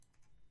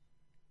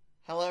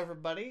Hello,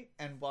 everybody,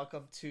 and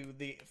welcome to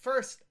the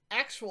first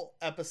actual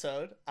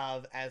episode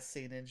of As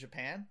Seen in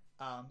Japan.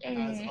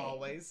 As Hey.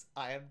 always,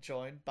 I am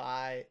joined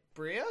by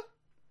Bria,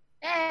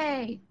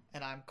 Hey,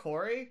 and I'm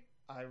Corey.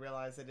 I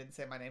realized I didn't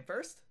say my name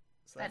first,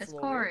 so that that's is a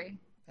little weird. Corey.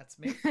 That's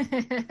me.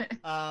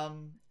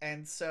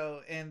 And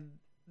so in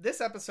this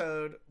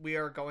episode, we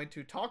are going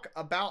to talk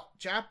about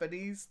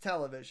Japanese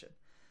television.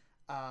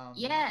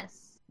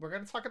 Yes. We're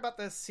going to talk about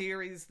this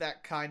series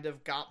that kind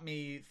of got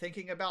me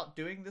thinking about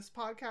doing this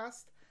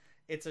podcast.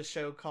 It's a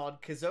show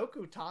called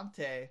Kizoku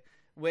Tante,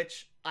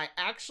 which I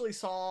actually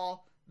saw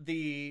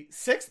the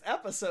 6th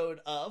episode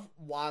of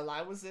while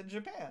I was in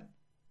Japan.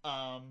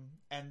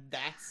 And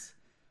that's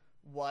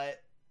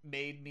what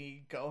made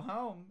me go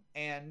home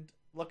and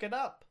look it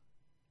up.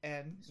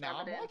 And Just now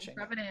rub I'm it in. watching Just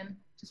rub it. it in.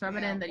 Just rub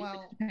it in that you've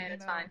been to Japan.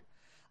 It's fine.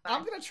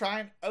 I'm going to try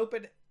and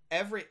open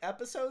every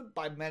episode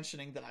by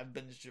mentioning that I've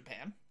been to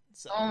Japan.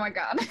 So Oh my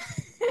god.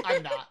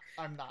 I'm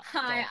not.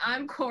 Hi, Don't.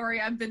 I'm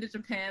Corey. I've been to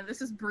Japan. This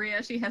is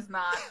Bria. She has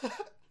not.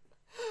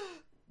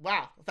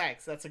 Wow,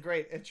 thanks. That's a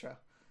great intro.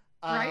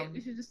 Right? We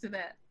should just do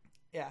that.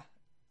 Yeah.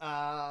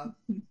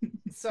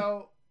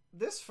 So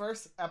this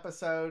first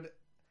episode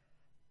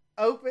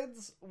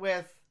opens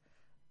with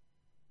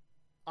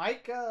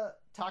Aika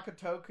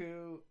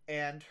Takatoku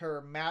and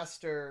her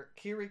master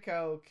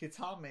Kiriko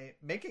Kitame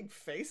making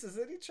faces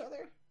at each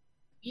other.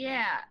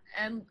 Yeah,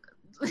 and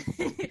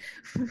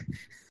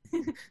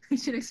we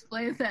should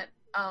explain that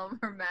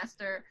her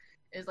master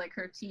is like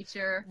her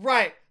teacher.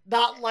 Right,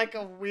 not like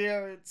a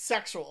weird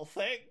sexual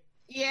thing.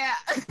 Yeah.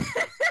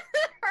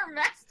 Her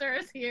master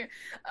is here.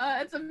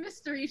 It's a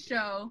mystery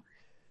show.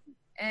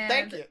 And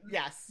Thank you.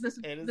 Yes, This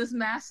it is this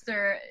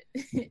master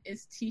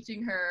is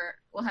teaching her,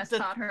 has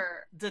taught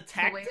her the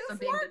detective ways of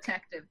being work?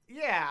 detective.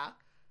 Yeah.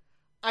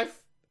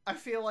 I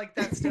feel like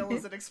that still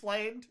isn't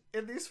explained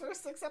in these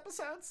first 6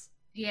 episodes.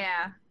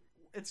 Yeah.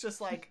 It's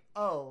just like,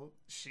 oh,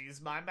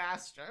 she's my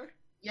master.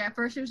 Yeah, at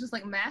first she was just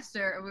like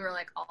master, and we were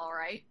like, all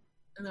right.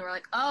 And then we're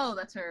like, oh,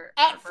 that's her.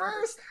 At her murder-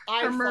 first,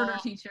 I her murder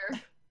thought, teacher.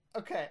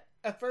 okay,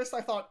 at first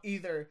I thought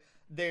either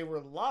they were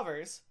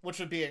lovers, which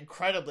would be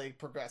incredibly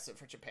progressive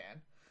for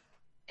Japan,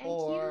 And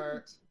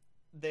or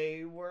cute.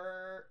 they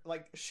were,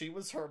 like, she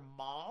was her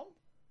mom,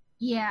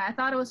 Yeah, I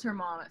thought it was her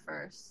mom at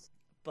first.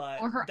 but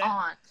Or her then,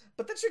 aunt.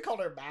 But then she called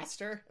her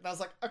master, and I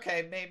was like,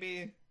 okay,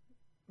 maybe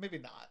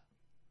not.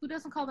 Who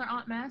doesn't call their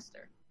aunt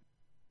master?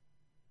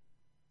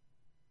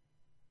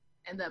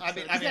 And the I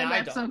mean, episode. I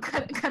episode,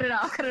 cut it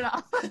off. Cut it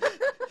off.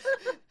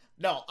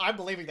 No, I'm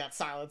leaving that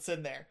silence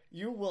in there.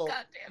 You will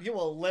God damn. you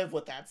will live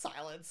with that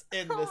silence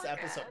in Oh this my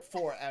episode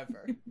God.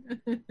 forever.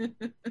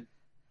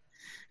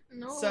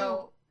 No.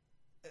 So,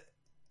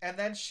 and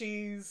then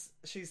she's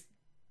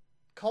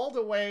called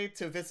away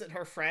to visit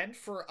her friend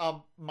for a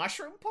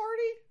mushroom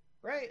party,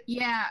 right?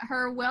 Yeah,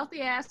 her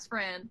wealthy ass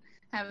friend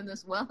having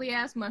this wealthy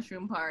ass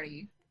mushroom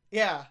party.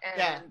 Yeah, And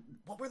yeah.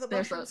 What were the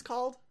there's mushrooms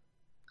called?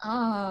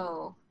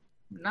 Oh,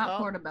 not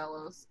Oh.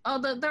 portobellos. Oh,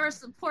 there were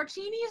some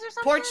porcinis or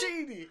something.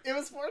 Porcini. It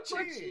was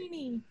porcini.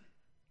 Porcini.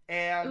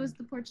 And It was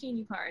the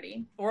porcini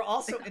party. we're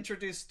also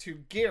introduced to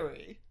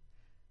Giri,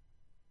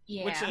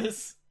 Yeah. which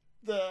is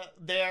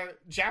their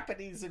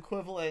Japanese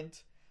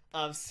equivalent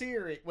of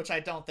Siri, which I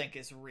don't think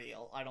is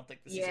real. I don't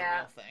think this is a Yeah.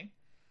 real thing.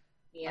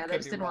 Yeah, I they could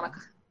just be didn't want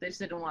wrong. to. They just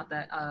didn't want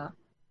that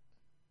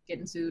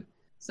getting sued.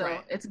 So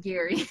Right. it's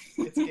Gary.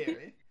 It's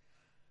Gary.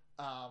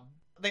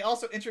 They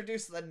also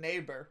introduced the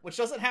neighbor, which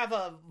doesn't have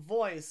a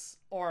voice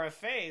or a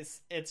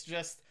face. It's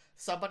just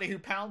somebody who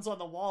pounds on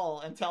the wall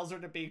and tells her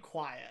to be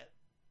quiet,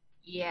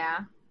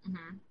 Yeah.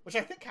 Hmm. which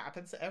I think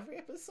happens every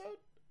episode,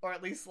 or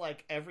at least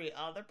like every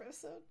other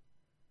episode.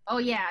 Oh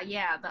yeah,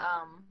 yeah.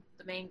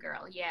 The main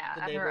girl. Yeah,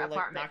 The at neighbor her like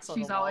apartment. knocks on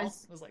She's the wall.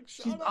 always I was like,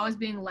 shut she's up. always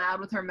being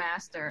loud with her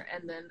master,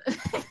 and then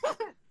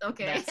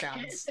okay. That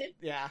sounds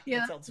Yeah,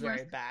 that sounds that's very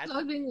worse. bad. She's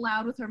always being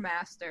loud with her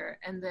master,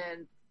 and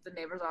then the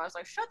neighbor's always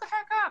like, "Shut the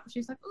heck up!"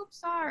 She's like, "Oops,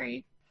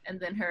 sorry," and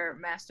then her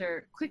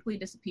master quickly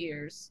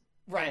disappears.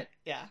 Right?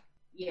 Yeah.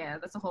 Yeah,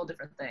 that's a whole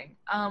different thing.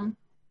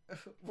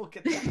 We'll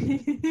get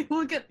there.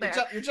 We'll get there.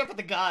 You're jumping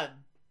the gun.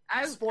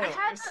 Spoilers.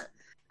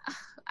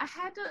 I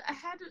had to.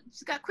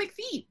 She's got quick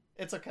feet.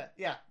 It's okay.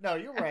 Yeah. No,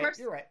 you're At right. first-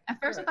 You're right.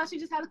 At first, You're I thought she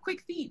just had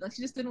quick feet. Like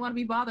she just didn't want to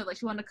be bothered. Like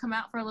she wanted to come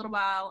out for a little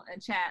while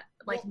and chat,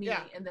 like Well, me,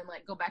 yeah. and then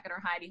like go back in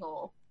her hidey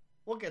hole.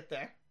 We'll get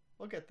there.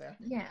 We'll get there.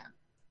 Yeah.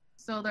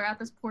 So they're at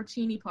this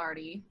porcini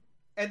party.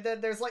 And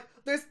then there's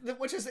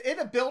which is in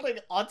a building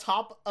on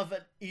top of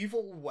an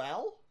evil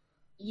well.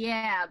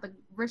 Yeah, the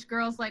rich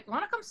girl's like,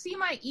 "Want to come see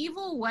my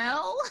evil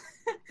well?"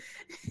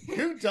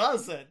 Who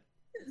doesn't?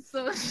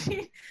 so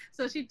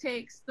she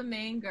takes the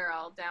main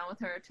girl down with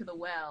her to the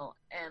well,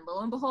 and lo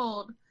and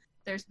behold,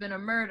 there's been a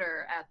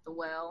murder at the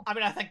well. I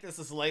mean, I think this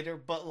is later,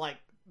 but like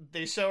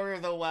they show her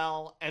the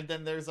well, and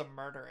then there's a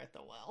murder at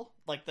the well,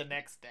 like the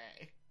next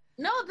day.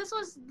 No, this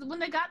was when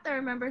they got there.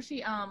 Remember,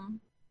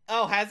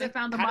 Oh, has they it?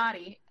 found the had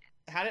body.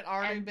 Had it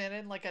already and- been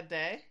in like a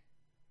day?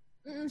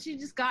 She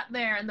just got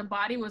there, and the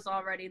body was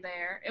already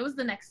there. It was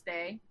the next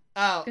day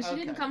Oh, because she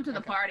okay, didn't come to the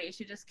okay. party.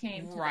 She just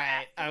came to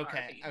Right. the after Okay.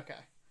 party. Okay.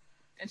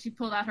 And she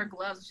pulled out her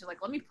gloves and she's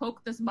like, let me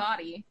poke this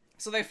body.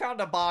 So they found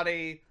a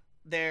body.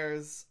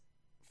 There's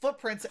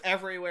footprints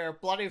everywhere,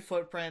 bloody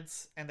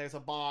footprints, and there's a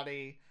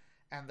body.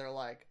 And they're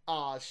like,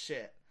 "Oh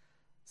shit!"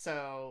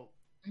 So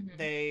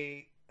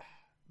the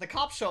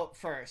cops show up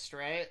first,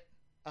 right?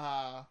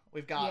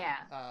 We've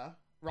got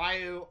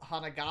Ryu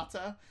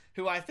Hanagata,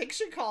 who I think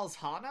she calls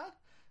Hana,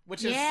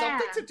 which is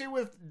something to do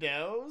with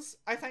nose.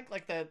 I think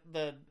like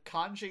the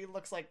kanji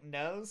looks like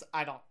nose.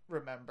 I don't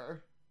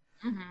remember.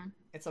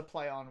 It's a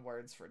play on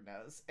words for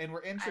nose, and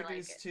we're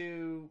introduced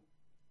to.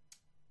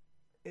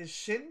 Is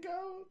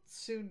Shingo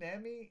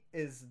Tsunemi?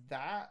 Is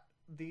that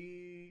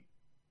the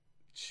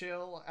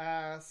chill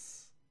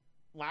ass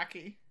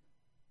lackey?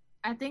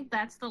 I think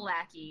that's the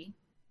lackey.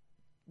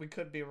 We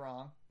could be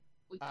wrong.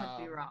 We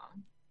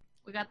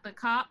got the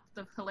cop,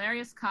 the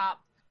hilarious cop.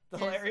 The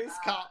hilarious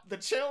cop, the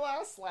chill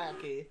ass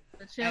lackey.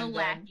 The chill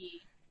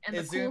lackey. And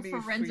the Izumi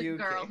cool forensic Fuyuki.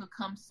 girl who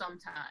comes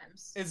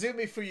sometimes.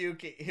 Izumi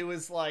Fuyuki, who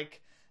is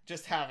like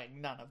just having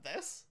none of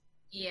this.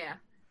 Yeah.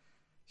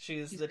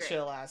 She's the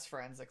chill ass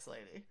forensics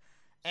lady.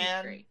 She's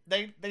and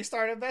great. they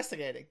start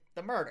investigating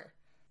the murder.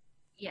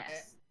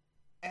 Yes.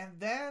 And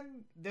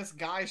then this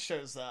guy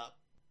shows up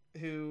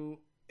who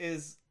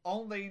is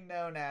only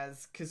known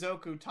as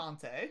Kizoku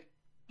Tante.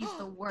 He's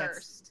the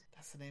worst.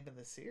 That's the name of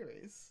the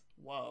series.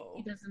 Whoa.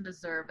 He doesn't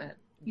deserve it.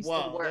 He's the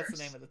worst. That's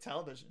the name of the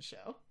television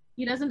show.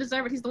 He doesn't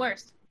deserve it. He's the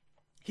worst.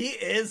 He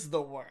is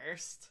the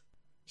worst.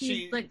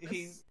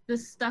 He's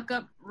this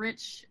stuck-up,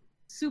 rich,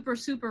 super,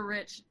 super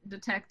rich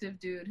detective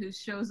dude who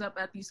shows up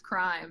at these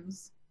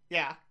crimes.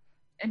 Yeah.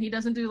 And he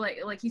doesn't do,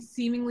 like he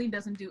seemingly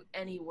doesn't do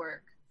any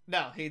work.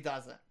 No, he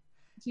doesn't.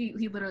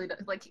 He literally does,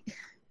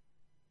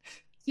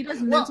 he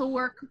does mental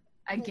work,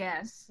 I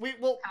guess.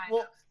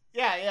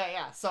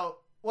 Yeah. So,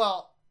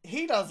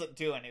 he doesn't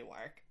do any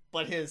work,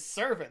 but his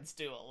servants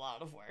do a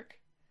lot of work.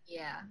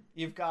 Yeah.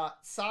 You've got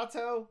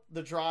Sato,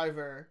 the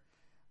driver,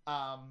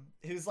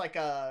 who's like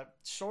a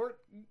short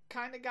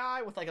kind of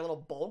guy with like a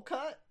little bowl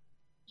cut.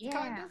 Yeah.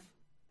 Kind of.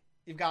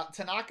 You've got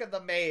Tanaka the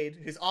maid,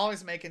 who's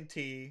always making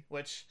tea,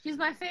 which... She's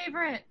my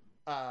favorite.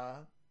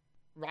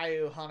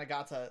 Ryu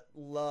Hanagata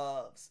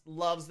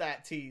loves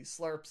that tea,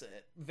 slurps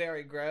it.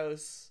 Very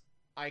gross.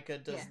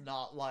 Aika does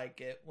not like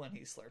it when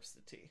he slurps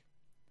the tea.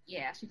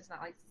 Yeah, she does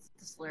not like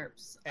the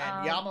slurps.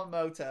 And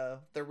Yamamoto,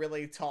 the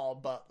really tall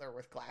butler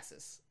with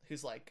glasses,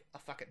 who's like a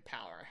fucking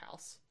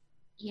powerhouse.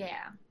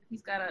 Yeah,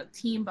 he's got a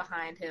team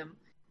behind him,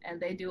 and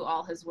they do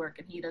all his work,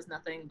 and he does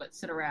nothing but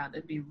sit around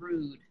and be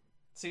rude.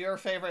 So your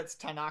favorite's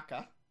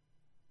Tanaka,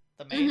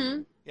 the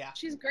maid? Yeah.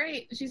 She's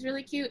great. She's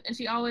really cute, and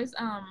she always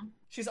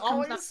She's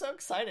always so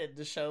excited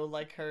to show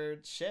like her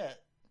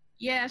shit.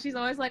 Yeah, she's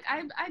always like,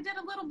 I did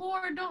a little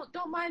board,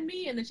 don't mind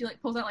me, and then she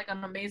like pulls out like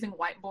an amazing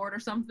whiteboard or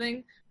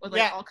something with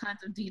like all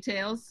kinds of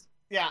details.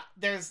 Yeah,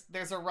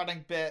 there's a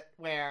running bit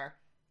where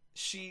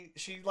she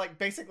like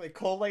basically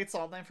collates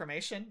all the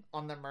information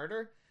on the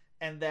murder,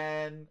 and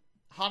then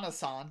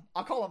Hana-san,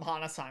 I'll call him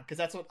Hana-san because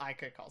that's what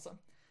Aika calls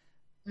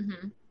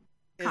him.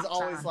 Is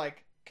always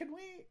like, can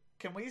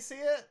we see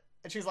it?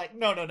 And she's like,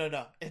 no,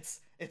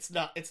 it's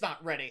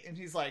not ready. And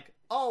he's like,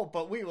 oh,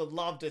 but we would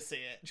love to see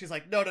it. And she's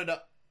like, no,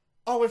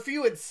 oh, if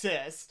you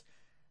insist.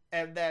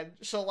 And then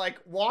she'll like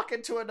walk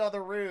into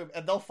another room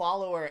and they'll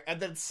follow her, and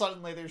then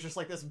suddenly there's just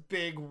like this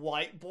big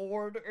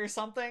whiteboard or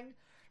something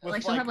with,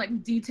 like she'll have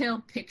like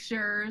detailed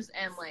pictures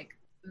and like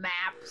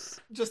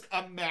maps, just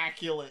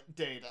immaculate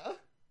data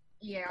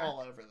all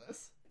over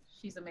this.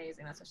 She's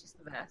amazing. That's why she's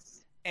the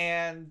best.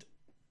 And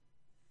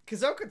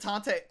Kizoku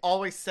Tante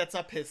always sets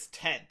up his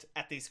tent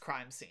at these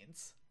crime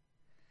scenes.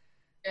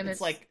 And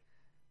it's like,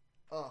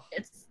 oh,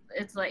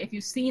 it's like if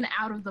you've seen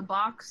Out of the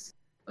Box,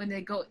 when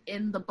they go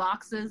in the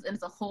boxes and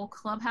it's a whole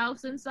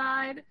clubhouse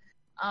inside.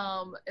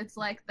 It's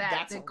like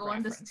that. They go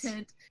in this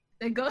tent.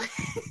 They go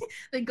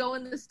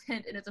in this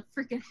tent and it's a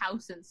freaking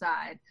house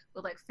inside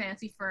with like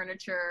fancy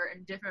furniture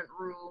and different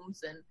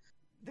rooms and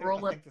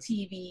roll-up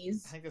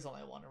TVs. I think there's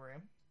only one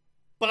room.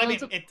 But I mean,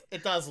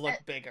 it does look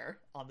bigger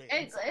on the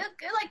inside.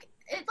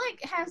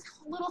 It has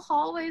little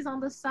hallways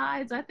on the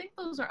sides. I think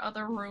those are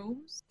other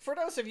rooms. For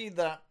those of you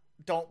that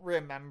don't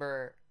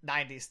remember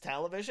 90s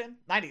television,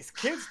 90s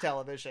kids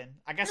television,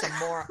 I guess a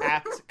more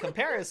apt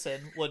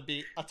comparison would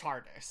be a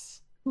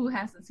TARDIS. Who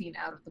hasn't seen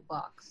Out of the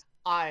Box?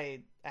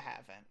 I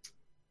haven't.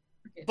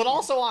 But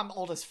also I'm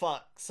old as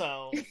fuck,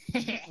 so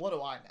what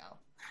do I know?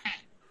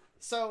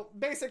 So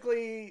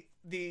basically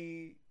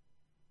the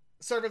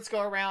servants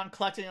go around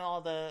collecting all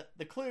the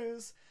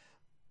clues,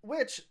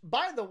 which,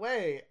 by the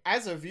way,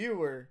 as a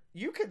viewer,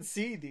 you can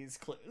see these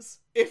clues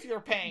if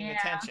you're paying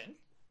attention.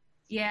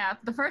 Yeah,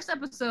 the first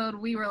episode,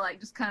 we were,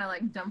 like, just kind of,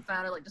 like,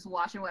 dumbfounded, like, just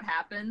watching what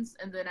happens,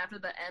 and then after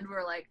the end, we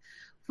were like,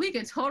 we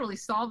could totally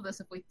solve this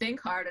if we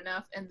think hard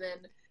enough, and then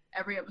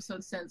every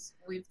episode since,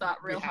 we've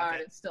thought real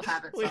hard and still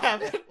haven't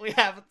solved it. We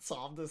haven't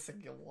solved a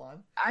single one.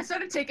 I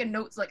started taking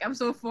notes, like,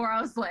 episode 4,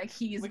 I was like,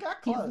 he's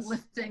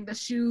lifting the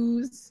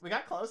shoes. We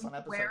got close on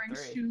episode 3. Wearing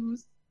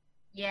shoes.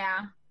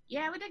 Yeah,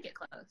 we did get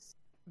close.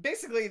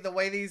 Basically, the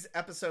way these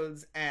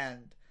episodes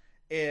end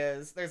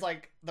is there's,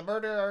 like, the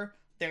murderer,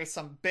 there's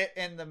some bit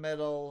in the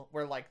middle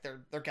where like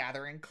they're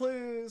gathering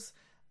clues.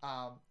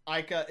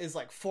 Aika is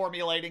like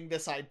formulating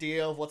this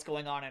idea of what's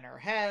going on in her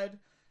head.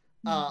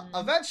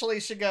 Eventually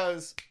she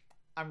goes,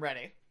 I'm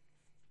ready.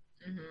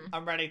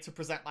 I'm ready to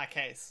present my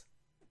case.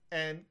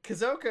 And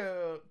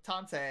Kazoko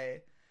Tante,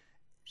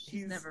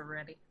 he's never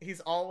ready. He's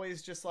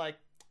always just like,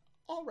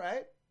 all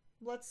right,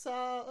 let's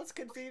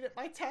convene at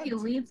my tent.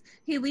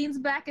 He leans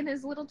back in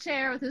his little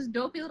chair with his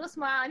dopey little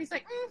smile, and he's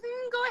like,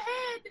 go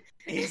ahead.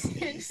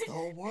 He's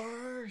the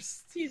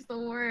worst. He's the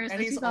worst.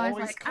 And he's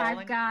always like,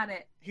 I've got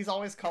it. He's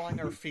always calling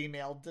her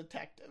female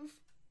detective.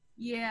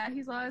 Yeah,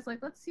 he's always like,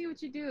 let's see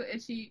what you do.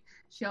 And she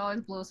always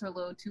blows her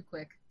load too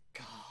quick.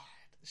 God,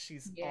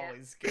 she's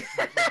always getting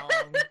it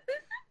wrong.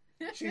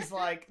 She's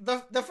like,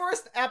 the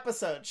first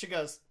episode, she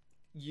goes,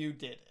 you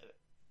did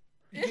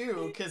it.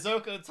 You,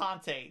 Kazoko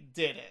Tante,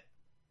 did it.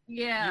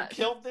 Yeah. You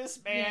killed this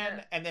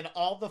man, and then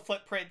all the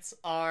footprints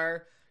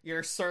are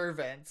your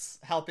servants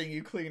helping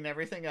you clean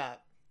everything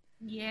up.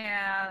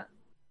 Yeah.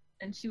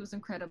 And she was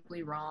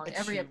incredibly wrong. And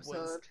every she episode.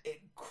 Was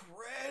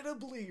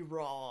incredibly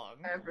wrong.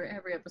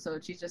 Every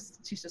episode, she's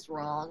just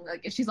wrong.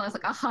 Like, she's always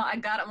like, aha, I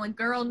got it. I'm like,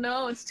 girl,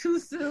 no, it's too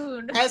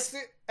soon. As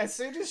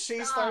soon as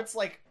she starts,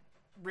 like,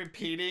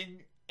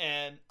 repeating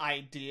an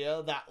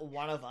idea that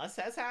one of us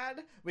has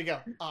had, we go,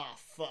 oh,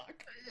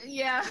 fuck.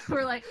 Yeah,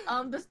 we're like,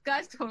 this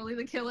guy's totally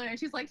the killer. And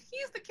she's like,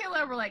 he's the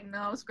killer. We're like,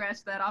 no,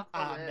 scratch that off the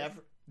list.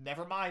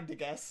 Never mind, I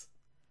guess.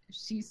 If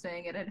she's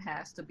saying it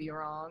has to be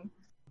wrong.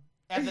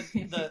 And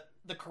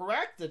the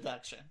correct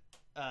deduction,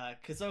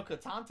 Kazoko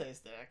Tante's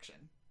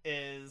deduction,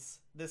 is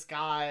this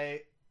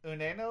guy,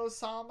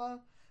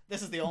 Uneno-sama.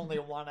 This is the only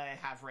one I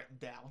have written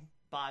down,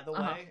 by the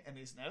way, in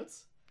these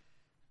notes.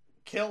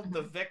 Killed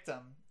the victim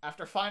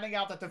after finding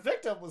out that the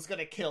victim was going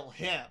to kill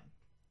him.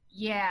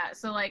 Yeah,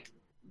 so, like,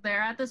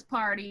 they're at this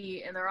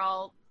party, and they're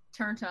all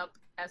turned up,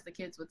 as the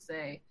kids would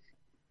say.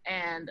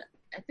 And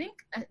I think,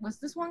 was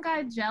this one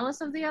guy jealous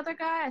of the other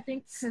guy? I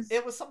think because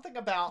it was something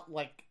about,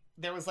 like,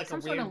 there was, like, a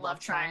weird sort of love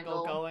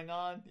triangle going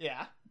on.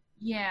 Yeah.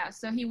 Yeah,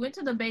 so he went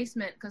to the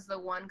basement because the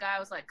one guy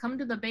was like, come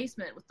to the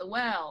basement with the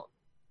well.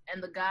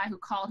 And the guy who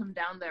called him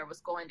down there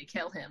was going to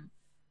kill him.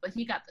 But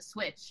he got the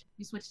switch.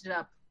 He switched it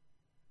up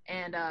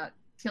and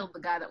killed the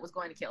guy that was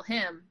going to kill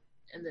him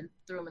and then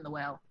threw him in the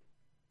well.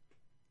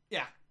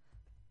 Yeah.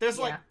 There's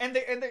like, and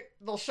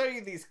they'll show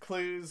you these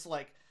clues,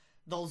 like,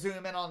 they'll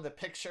zoom in on the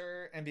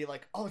picture and be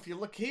like, oh, if you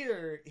look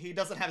here, he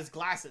doesn't have his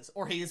glasses.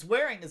 Or he's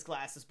wearing his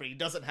glasses, but he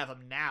doesn't have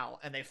them now.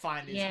 And they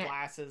find these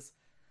glasses.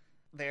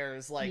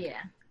 There's, like,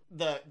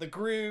 the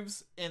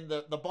grooves in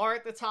the bar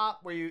at the top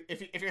where you,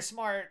 if you're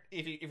smart,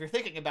 if you're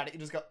thinking about it, you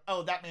just go,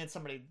 oh, that means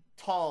somebody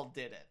tall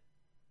did it.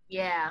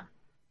 Yeah.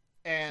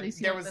 And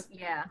there was,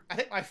 I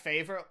think my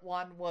favorite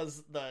one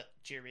was the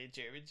jiri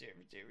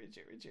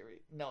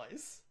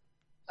noise.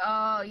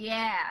 Oh,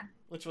 yeah.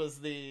 Which was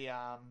the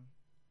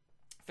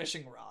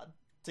fishing rod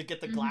to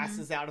get the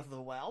glasses out of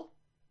the well.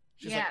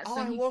 She's like, oh,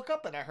 I woke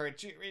up and I heard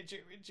jiri.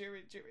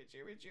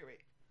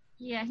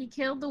 Yeah, he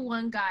killed the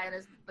one guy,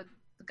 and the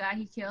guy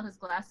he killed, his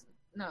glass.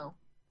 No,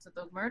 is it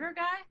the murder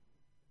guy?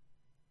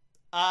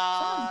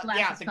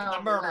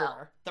 The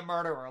murderer. The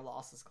murderer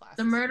lost his glasses.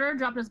 The murderer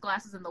dropped his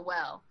glasses in the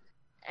well,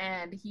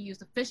 and he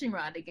used a fishing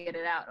rod to get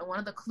it out. And one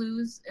of the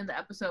clues in the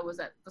episode was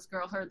that this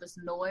girl heard this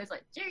noise,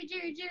 like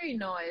jiri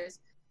noise,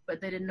 but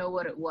they didn't know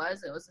what it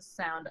was. It was the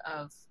sound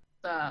of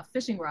the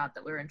fishing rod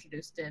that we were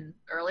introduced in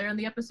earlier in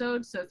the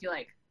episode. So if you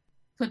like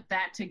put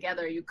that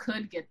together, you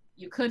could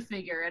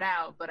figure it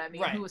out. But I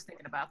mean, who was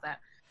thinking about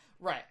that?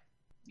 Right.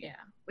 Yeah,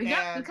 we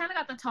kind of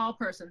got the tall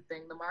person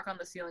thing, the mark on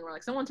the ceiling. We're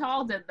like, someone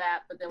tall did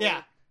that, but then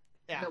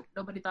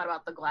nobody thought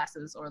about the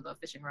glasses or the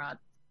fishing rod.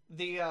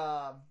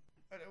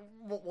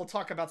 We'll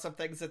talk about some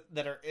things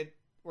that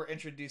we're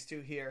introduced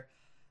to here.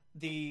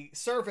 The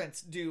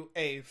servants do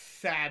a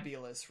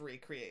fabulous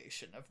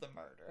recreation of the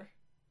murder.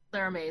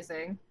 They're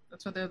amazing.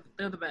 That's what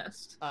they're the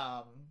best.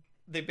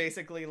 They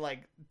basically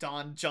like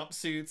don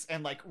jumpsuits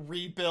and like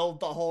rebuild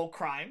the whole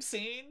crime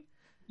scene.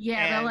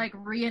 Yeah, they'll like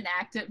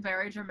reenact it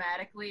very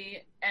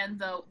dramatically. And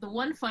the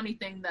one funny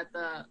thing that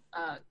the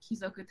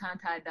Kizoku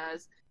Tantai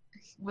does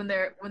when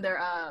they're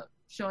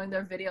showing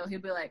their video, he'll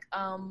be like,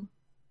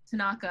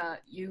 Tanaka,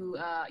 you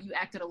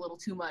acted a little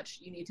too much.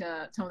 You need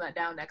to tone that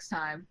down next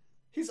time.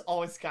 He's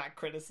always got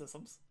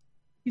criticisms.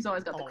 He's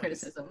always got the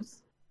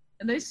criticisms.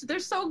 And they're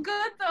so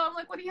good though. I'm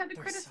like, what do you have to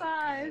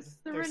criticize?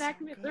 The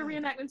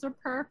reenactments are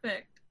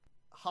perfect.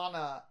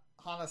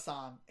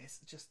 Hana-san is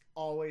just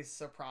always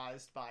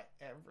surprised by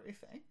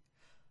everything.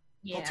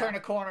 Yeah. He'll turn a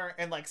corner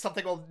and like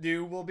something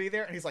new will be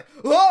there and he's like,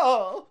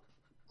 whoa!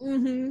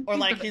 Mm-hmm. Or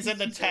like he's in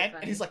the tent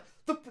and he's like,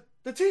 the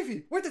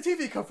TV, where'd the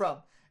TV come from?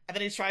 And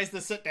then he tries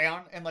to sit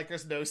down and like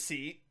there's no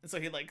seat. And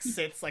so he like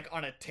sits like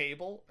on a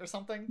table or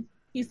something.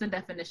 He's the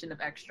definition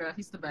of extra.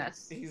 He's the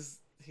best. He's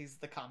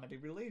the comedy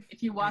relief.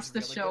 If you watch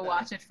the show,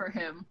 watch it for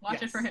him.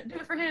 Watch it for him. Do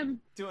it for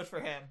him. Do it for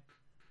him.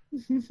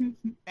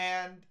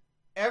 And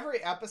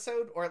every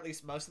episode, or at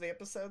least most of the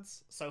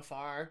episodes so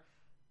far,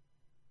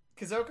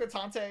 Kazoko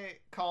Tante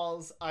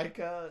calls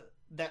Aika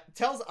that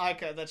tells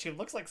Aika that she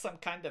looks like some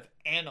kind of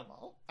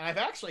animal. And I've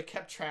actually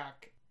kept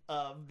track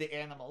of the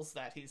animals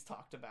that he's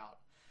talked about.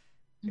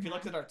 If you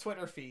looked at our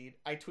Twitter feed,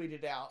 I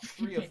tweeted out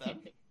 3 of them.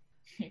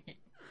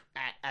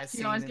 As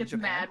he always gets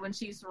mad when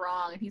she's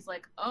wrong, and he's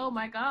like, "Oh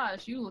my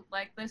gosh, you look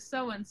like this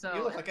so and so.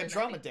 You look like a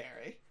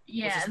dromedary."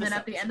 Yeah, and then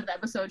at the end of the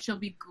episode, she'll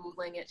be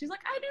googling it. She's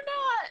like, "I do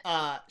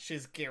not."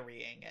 She's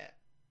gearying it.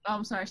 Oh,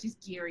 I'm sorry, she's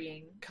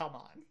gearying. Come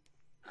on.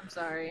 I'm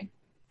sorry.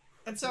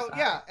 And so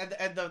yeah,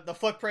 and the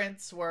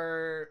footprints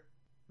were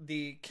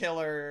the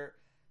killer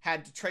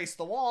had to trace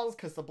the walls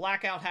because the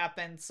blackout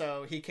happened.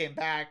 So he came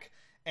back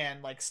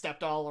and like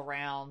stepped all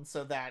around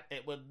so that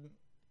it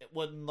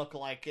wouldn't look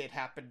like it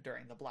happened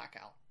during the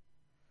blackout.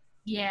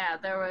 Yeah,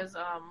 there was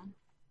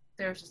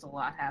just a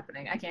lot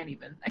happening. I can't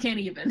even.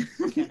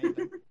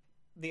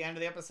 The end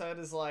of the episode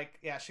is like,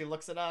 yeah, she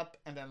looks it up,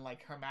 and then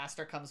like her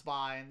master comes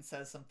by and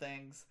says some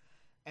things,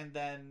 and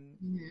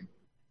then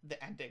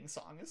the ending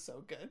song is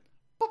so good.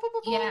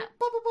 Yeah.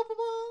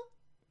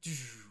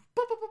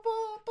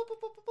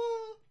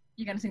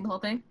 You gonna sing the whole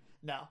thing?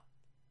 No.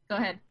 Go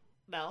ahead.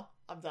 No,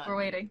 I'm done. We're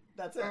waiting.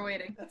 That's it. We're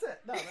waiting. That's it.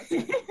 No, that's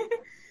it.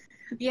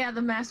 Yeah,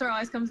 the master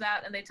always comes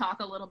out and they talk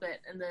a little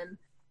bit, and then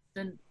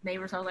the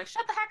neighbors are like,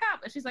 "Shut the heck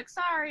up!" And she's like,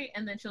 "Sorry,"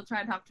 and then she'll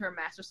try to talk to her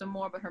master some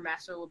more, but her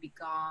master will be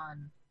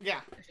gone.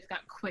 Yeah. She's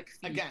got quick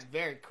feet. Again,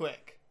 very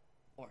quick.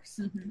 Or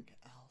something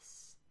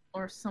else.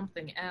 Or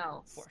something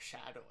else.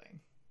 Foreshadowing.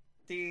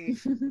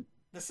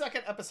 The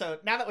second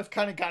episode, now that we've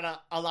kind of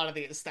got a lot of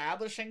the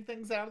establishing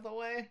things out of the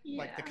way,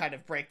 like the kind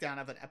of breakdown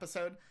of an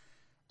episode,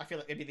 I feel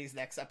like maybe these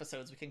next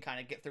episodes we can kind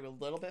of get through a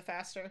little bit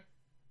faster.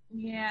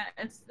 Yeah,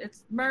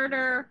 it's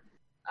murder,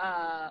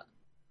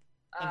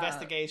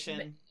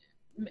 investigation.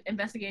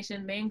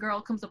 Investigation. Main girl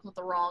comes up with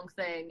the wrong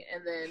thing,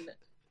 and then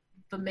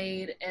the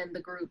maid and the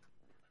group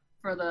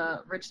for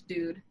the rich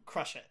dude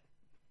crush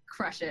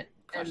it,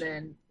 and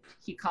then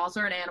he calls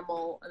her an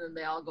animal, and then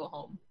they all go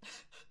home.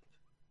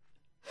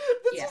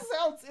 It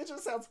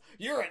just sounds,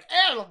 you're an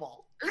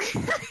animal.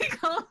 Get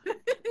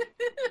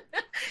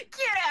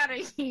out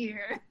of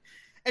here.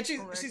 And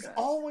she's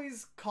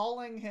always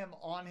calling him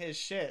on his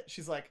shit.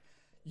 She's like,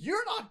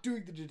 you're not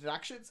doing the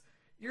deductions.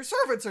 Your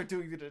servants are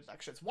doing the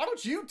deductions. Why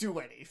don't you do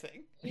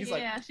anything? He's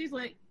she's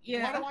like,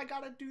 yeah. Why do I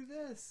gotta do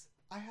this?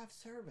 I have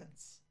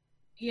servants.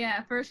 Yeah,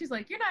 at first she's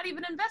like, you're not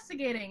even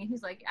investigating. And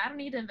he's like, I don't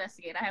need to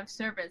investigate. I have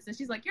servants. And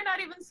she's like, you're not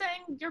even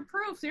saying your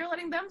proof, so you're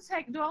letting them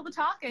do all the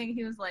talking.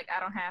 He was like,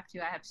 I don't have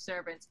to. I have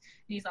servants.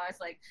 And he's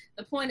always like,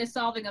 the point is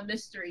solving a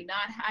mystery,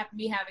 not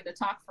me having to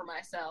talk for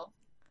myself.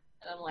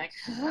 And I'm like,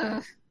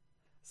 ugh.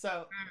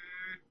 So,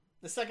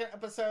 the second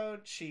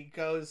episode, she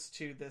goes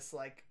to this,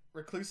 like,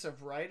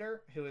 reclusive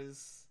writer who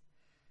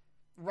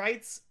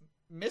writes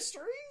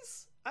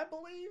mysteries, I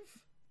believe?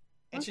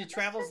 And she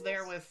travels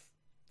there with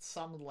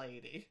some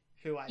lady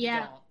who I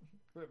don't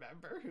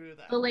remember who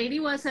that the lady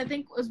was. I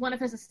think was one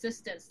of his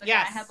assistants. The guy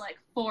had like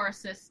 4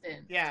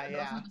 assistants.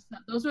 Yeah,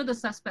 those were the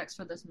suspects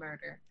for this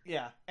murder.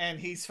 Yeah, and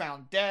he's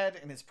found dead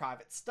in his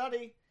private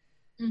study.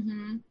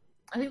 Mm-hmm.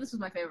 I think this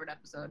was my favorite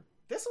episode.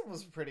 This one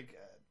was pretty good.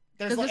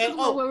 There's like,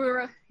 where we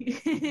were.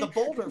 The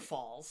boulder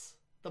falls.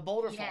 The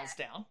boulder falls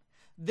down.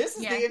 This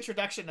is the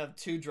introduction of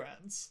 2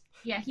 drones.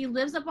 Yeah, he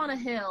lives up on a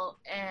hill,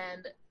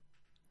 and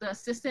the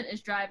assistant is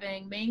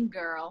driving main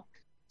girl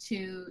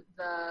to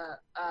the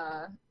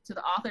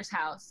author's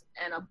house,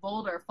 and a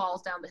boulder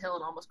falls down the hill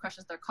and almost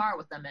crushes their car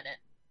with them in it.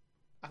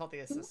 I thought the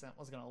assistant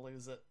was gonna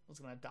lose it, was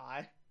gonna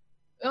die.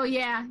 Oh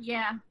yeah.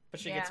 But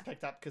she gets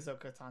picked up.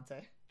 Kizoku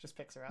Tante just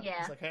picks her up. Yeah.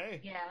 He's like, hey.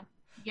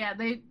 Yeah.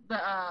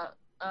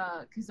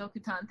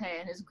 Kizoku Tante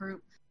and his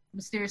group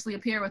mysteriously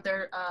appear with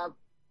their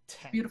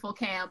beautiful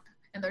camp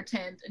and their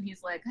tent, and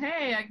he's like,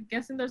 hey, I'm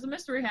guessing there's a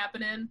mystery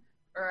happening.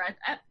 Or I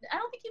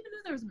don't think he even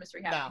knew there was a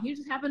mystery happening. No. He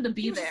just happened to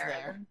be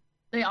there.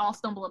 They all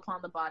stumble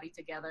upon the body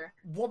together.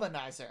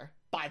 Womanizer,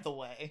 by the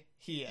way,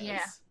 he is.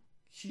 Yeah.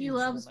 He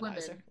loves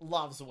women.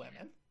 Loves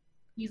women.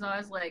 He's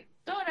always like,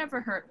 don't ever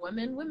hurt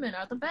women. Women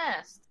are the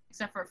best.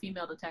 Except for a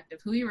female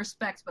detective, who he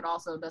respects but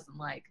also doesn't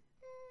like.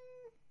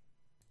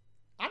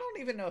 I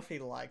don't even know if he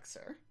likes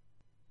her.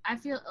 I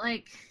feel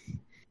like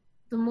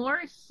the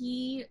more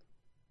he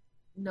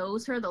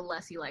knows her, the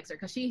less he likes her.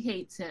 Because she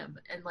hates him.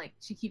 And, like,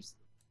 she keeps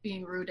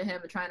being rude to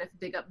him and trying to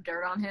dig up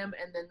dirt on him,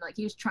 and then like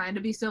he was trying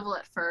to be civil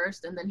at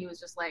first, and then he was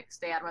just like,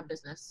 stay out of my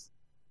business.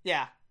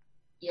 Yeah.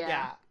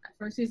 At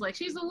first he's like,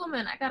 she's a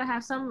woman, I gotta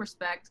have some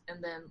respect,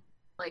 and then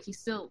like he's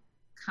still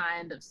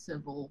kind of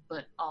civil,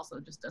 but also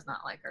just does not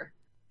like her.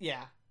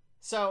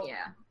 So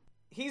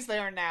he's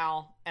there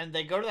now, and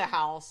they go to the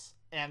house,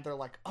 and they're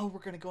like, oh,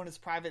 we're gonna go in his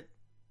private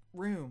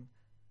room,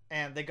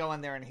 and they go in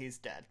there and he's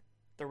dead.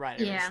 The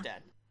writer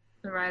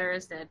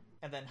is dead.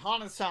 And then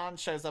Hana-san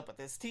shows up with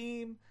his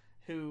team,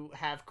 who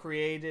have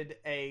created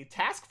a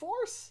task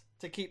force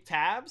to keep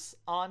tabs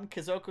on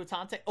Kizoku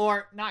Tante.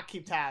 Or, not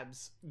keep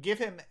tabs, give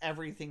him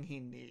everything he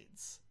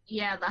needs.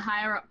 Yeah, the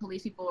higher-up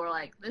police people were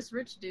like, this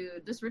rich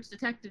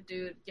detective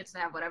dude gets to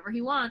have whatever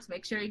he wants.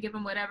 Make sure you give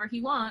him whatever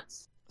he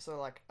wants. So,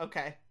 like,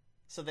 okay.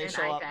 So they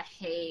show up. And Aika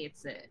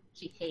hates it.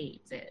 She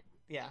hates it.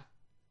 Yeah.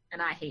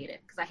 and I hate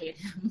it because I hate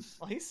him.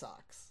 Well, he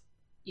sucks.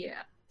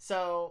 Yeah.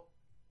 So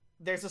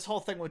there's this whole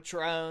thing with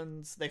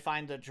drones. They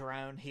find a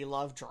drone. He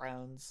loved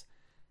drones.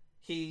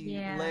 He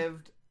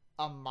lived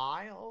a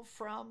mile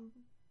from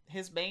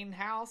his main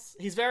house.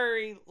 He's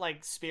very,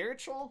 like,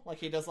 spiritual. Like,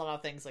 he does a lot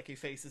of things, like he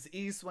faces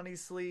east when he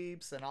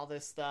sleeps and all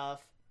this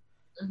stuff.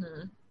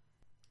 Mm-hmm.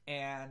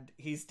 And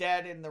he's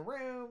dead in the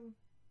room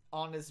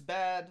on his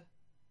bed.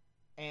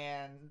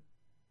 And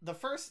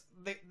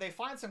they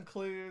find some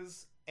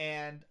clues,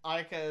 and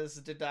Aika's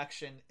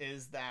deduction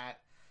is that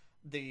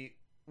the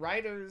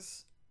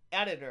writers,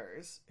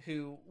 editors,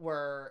 who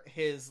were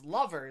his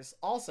lovers,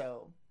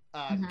 also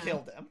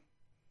killed him.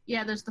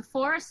 Yeah, there's the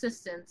 4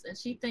 assistants, and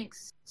she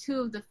thinks 2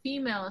 of the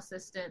female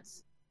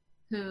assistants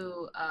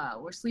who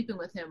were sleeping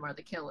with him are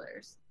the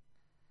killers.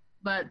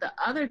 But the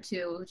other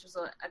 2, which was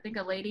I think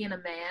a lady and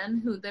a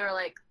man, who they're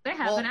like, they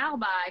have an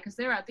alibi because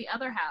they're at the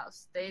other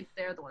house.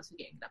 They're the ones who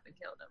ganged up and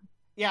killed him.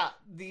 Yeah,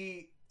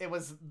 it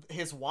was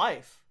his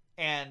wife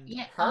and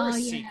her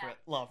secret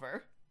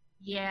lover.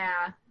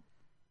 Yeah.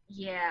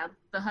 Yeah,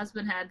 the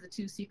husband had the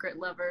 2 secret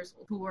lovers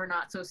who were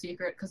not so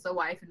secret because the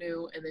wife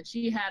knew, and then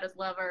she had his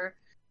lover.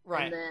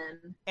 Right.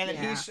 And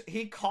then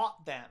he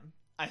caught them,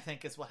 I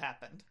think is what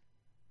happened.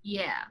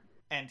 Yeah.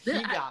 And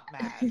he got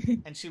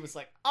mad. And she was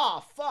like,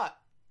 oh, fuck.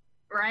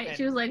 Right? And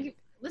she was like,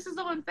 this is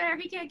so unfair.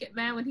 He can't get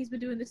mad when he's been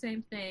doing the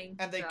same thing.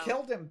 And they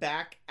killed him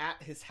back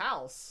at his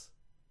house.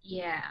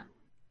 Yeah.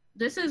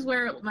 This is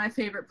where my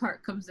favorite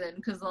part comes in,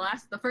 because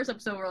the first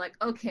episode we're like,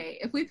 okay,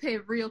 if we pay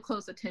real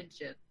close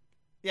attention,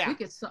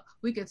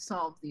 we could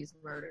solve these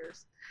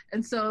murders.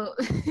 And so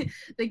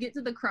they get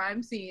to the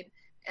crime scene,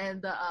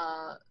 and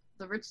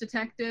the rich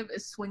detective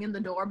is swinging the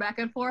door back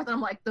and forth. And I'm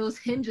like, those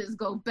hinges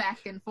go back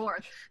and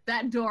forth.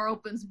 That door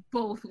opens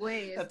both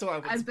ways. That door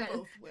opens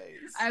both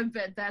ways. I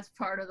bet that's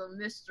part of the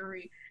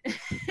mystery.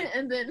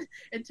 And then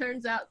it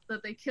turns out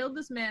that they killed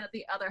this man at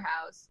the other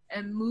house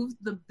and moved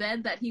the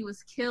bed that he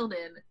was killed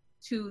in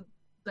to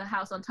the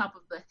house on top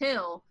of the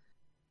hill.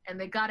 And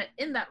they got it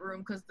in that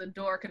room because the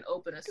door can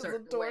open a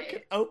certain way. The door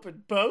can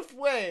open both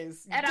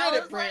ways. You did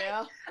it, Brea.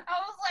 I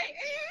was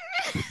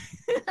like,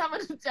 I'm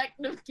a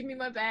detective. Give me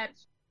my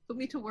badge. Put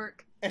me to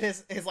work. And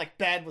his like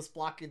bed was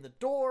blocking the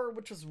door,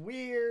 which was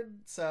weird.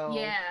 So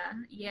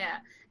yeah.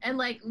 And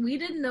like, we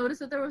didn't notice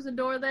that there was a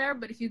door there,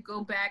 but if you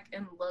go back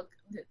and look,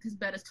 his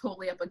bed is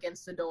totally up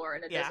against the door,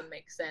 and it doesn't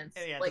make sense.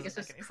 Like, it's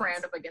just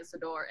crammed up against the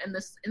door. And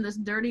in this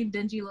dirty,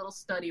 dingy little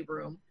study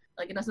room,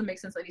 like, it doesn't make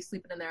sense that he's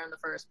sleeping in there in the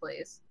first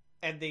place.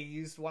 And they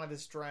used one of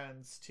his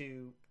drones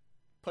to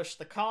push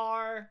the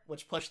car,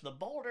 which pushed the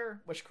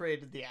boulder, which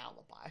created the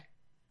alibi.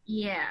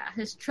 Yeah,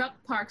 his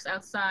truck parks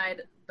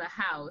outside the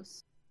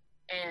house,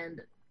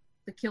 and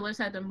the killers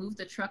had to move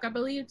the truck, I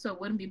believe, so it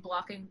wouldn't be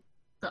blocking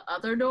the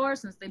other door,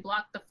 since they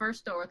blocked the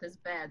first door with his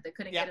bed. They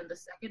couldn't get in the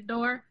second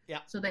door,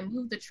 so they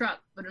moved the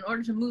truck. But in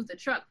order to move the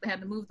truck, they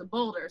had to move the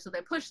boulder. So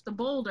they pushed the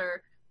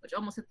boulder, which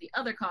almost hit the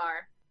other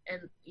car,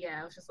 and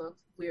it was just a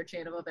weird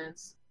chain of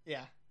events.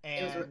 Yeah,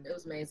 and it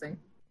was amazing.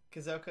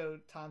 Kizoko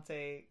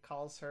Tante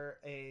tells her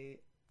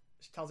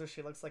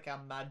she looks like a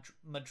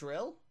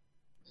Madrill,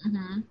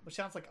 which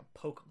sounds like a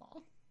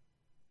Pokemon,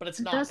 but it's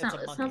not. It's a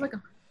monkey. It sounds like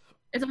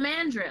it's a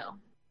mandrill.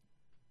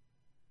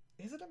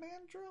 Is it a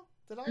mandrill?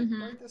 Did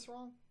I write this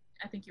wrong?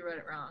 I think you wrote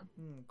it wrong.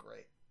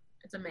 Great.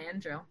 It's a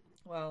mandrill.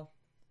 Well,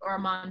 or a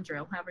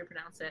mandrill, however you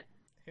pronounce it.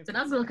 It's an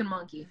ugly-looking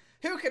monkey.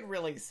 Who can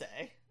really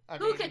say? I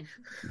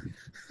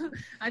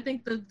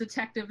think the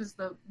detective is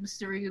the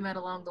mystery we met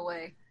along the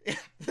way. Yeah,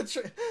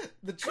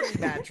 the tree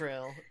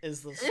mandrill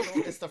is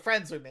the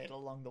friends we made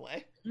along the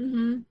way.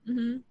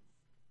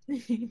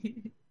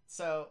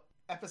 So,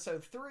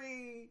 episode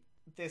 3,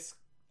 this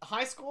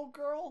high school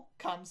girl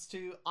comes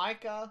to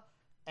Aika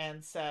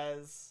and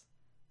says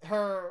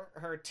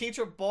her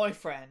teacher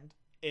boyfriend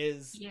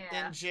is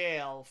in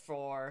jail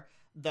for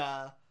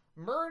the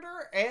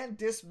murder and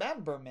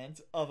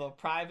dismemberment of a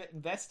private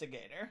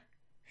investigator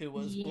who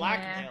was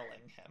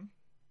blackmailing him.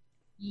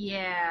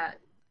 Yeah.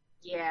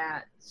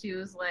 She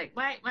was like,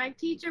 my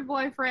teacher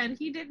boyfriend,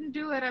 he didn't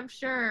do it, I'm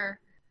sure.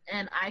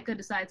 And Aika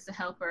decides to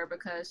help her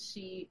because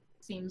she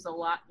seems a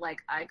lot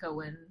like Aika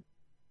when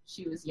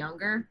she was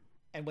younger.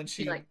 And when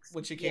she came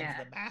to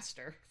the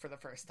master for the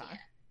first time.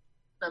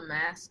 Yeah. The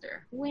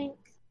master. Wink.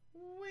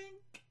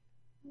 Wink.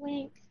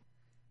 Wink.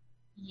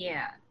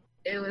 Yeah.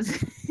 It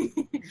was...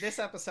 This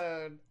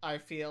episode, I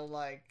feel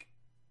like,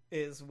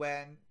 is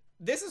when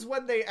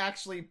they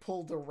actually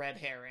pulled the red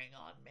herring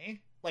on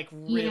me. Like,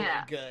 really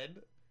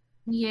good.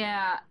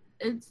 Yeah.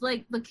 It's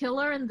like the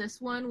killer in this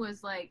one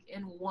was like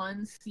in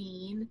one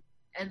scene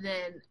and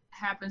then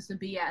happens to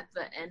be at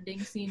the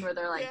ending scene where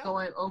they're like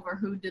going over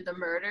who did the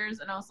murders,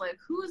 and I was like,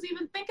 who's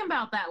even thinking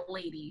about that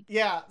lady?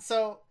 Yeah,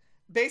 so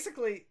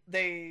basically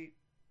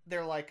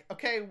they're like,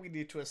 okay, we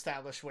need to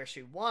establish where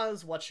she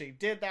was, what she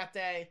did that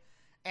day,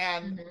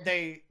 and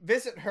they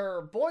visit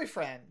her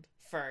boyfriend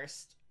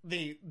first,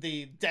 the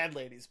dead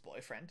lady's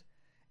boyfriend,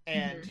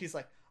 and he's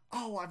like,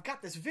 oh, I've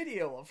got this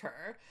video of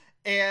her.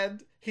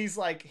 And he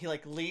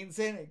leans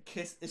in and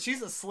kisses.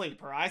 She's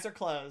asleep. Her eyes are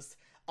closed.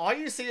 all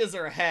you see is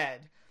her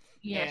head.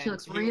 Yeah, she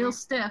looks real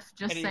stiff,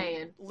 just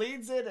saying. He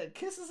leans in and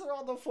kisses her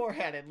on the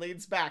forehead and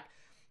leans back.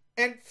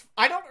 And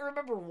I don't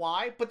remember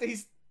why, but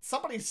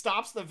somebody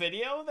stops the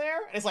video there.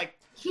 And it's like,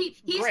 he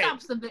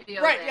stops the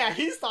video right, there. Yeah,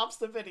 he stops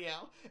the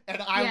video.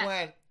 And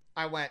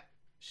I went,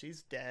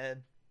 she's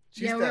dead.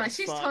 We're like,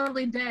 she's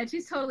totally dead.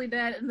 She's totally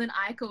dead. And then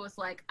Aiko was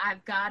like,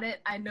 I've got it.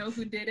 I know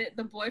who did it.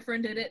 The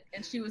boyfriend did it.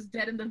 And she was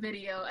dead in the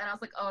video. And I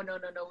was like, oh, no,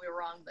 we were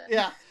wrong then.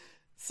 Yeah.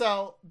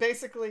 So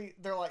basically,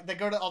 they're like, they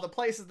go to all the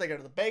places. They go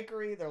to the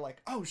bakery. They're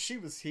like, oh, she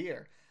was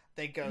here.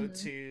 They go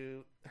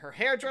to her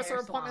hairdresser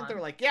appointment. They're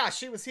like, yeah,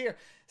 she was here.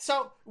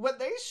 So when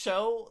they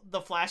show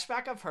the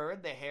flashback of her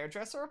in the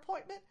hairdresser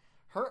appointment,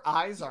 her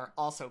eyes are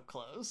also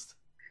closed.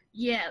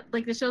 Yeah,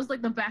 like it shows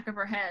like the back of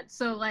her head.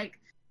 So like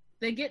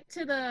they get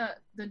to the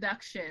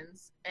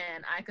deductions,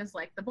 and Aika's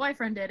like, the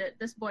boyfriend did it.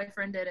 This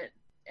boyfriend did it.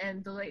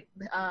 And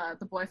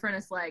the boyfriend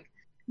is like,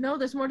 no,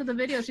 there's more to the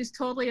video. She's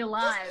totally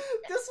alive.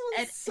 This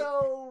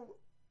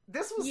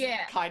was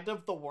kind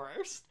of the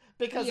worst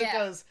because it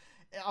goes.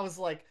 I was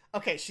like,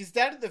 okay, she's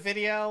dead in the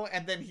video,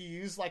 and then he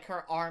used like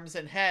her arms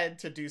and head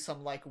to do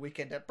some like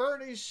Weekend at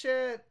Bernie's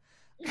shit,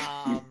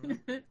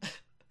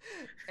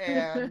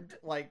 and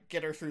like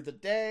get her through the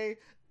day.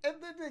 And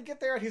then they get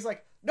there, and he's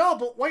like, no,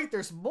 but wait,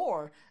 there's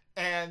more.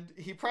 And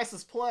he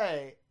presses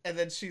play, and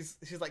then she's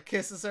like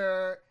kisses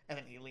her, and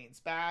then he leans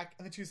back,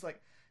 and then she's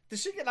like, did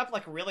she get up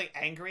like really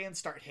angry and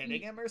start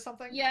hitting him or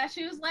something? Yeah,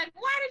 she was like,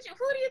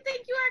 who do you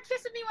think you are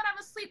kissing me when I'm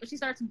asleep? And she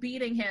starts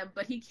beating him,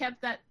 but he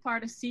kept that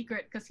part a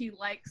secret because he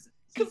likes,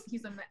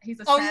 he's a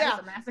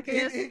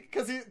masochist.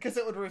 Because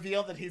it would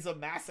reveal that he's a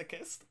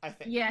masochist, I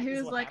think. Yeah, he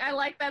was like, I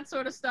like that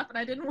sort of stuff, and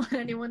I didn't want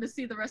anyone to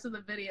see the rest of the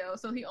video,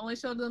 so he only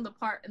showed them the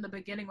part in the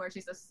beginning where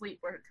she's asleep,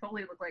 where it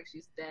totally looked like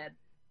she's dead.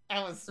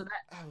 I was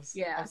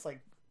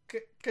like,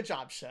 good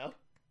job, show.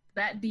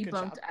 That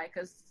debunked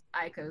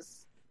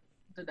Aika's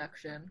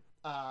deduction.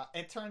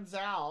 It turns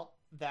out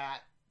that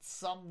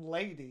some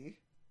lady,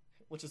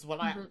 which is what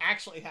I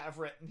actually have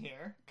written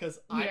here, because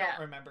I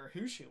don't remember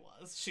who she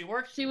was. She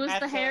was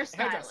the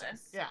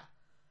hairstylist. Yeah.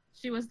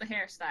 She was the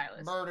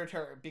hairstylist. Murdered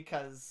her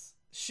because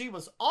she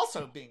was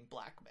also being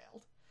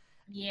blackmailed.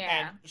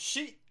 Yeah. And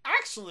she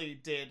actually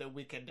did a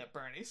Weekend at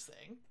Bernie's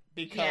thing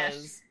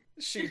because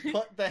she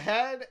put the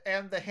head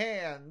and the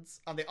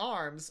hands on the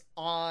arms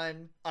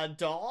on a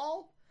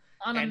doll.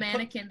 On a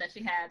mannequin that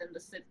she had in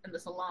the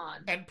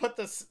salon. And put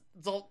this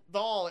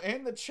doll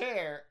in the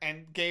chair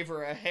and gave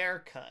her a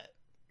haircut.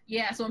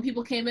 Yeah, so when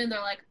people came in, they're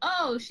like,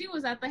 oh, she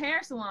was at the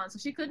hair salon, so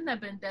she couldn't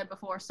have been dead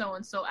before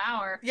so-and-so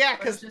hour. Yeah,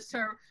 because it's just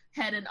her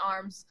head and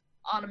arms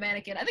on a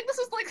mannequin. I think this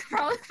was like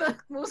probably the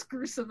most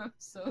gruesome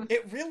episode.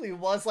 It really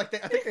was. Like,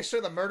 I think they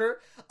show the murder.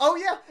 Oh,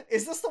 yeah.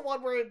 Is this the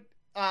one where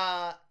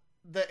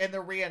in the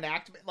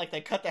reenactment, like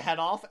they cut the head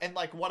off and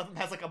like one of them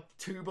has like a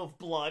tube of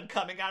blood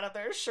coming out of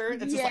their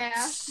shirt? It's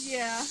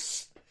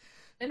just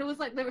and it was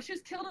like she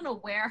was killed in a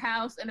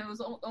warehouse, and it was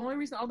the only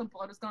reason all the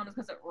blood was gone is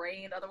because it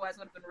rained. Otherwise it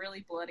would have been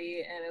really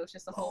bloody, and it was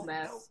just a whole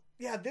mess. No.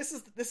 Yeah, this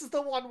is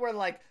the one where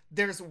like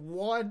there's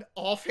one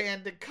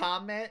offhanded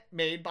comment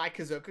made by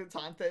Kazoko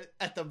Tante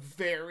at the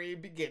very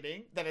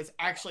beginning that is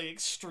actually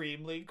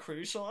extremely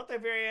crucial at the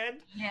very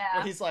end. Yeah,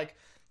 where he's like,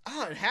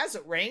 oh, it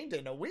hasn't rained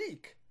in a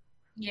week.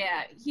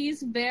 Yeah,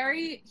 he's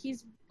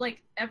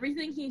like,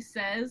 everything he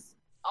says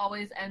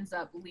always ends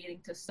up leading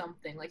to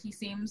something. Like, he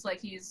seems like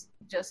he's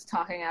just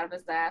talking out of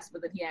his ass,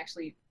 but then he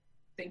actually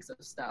thinks of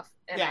stuff.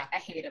 And yeah. I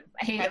hate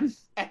him.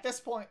 At this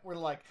point, we're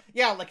like,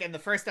 like in the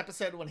first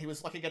episode when he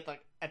was looking at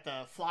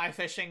the fly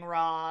fishing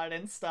rod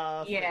and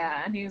stuff.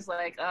 Yeah, and he was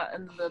like,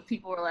 and the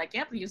people were like,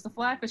 yep, use the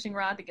fly fishing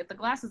rod to get the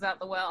glasses out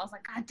the well. I was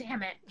like, God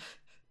damn it.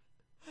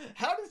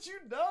 How did you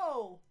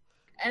know?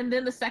 And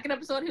then the second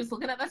episode, he was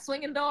looking at that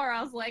swinging door.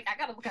 I was like, I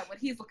gotta look at what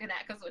he's looking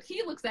at, because what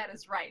he looks at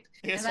is right.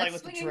 He's like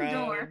with the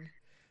drone.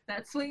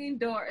 That swinging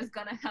door is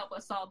gonna help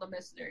us solve the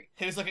mystery.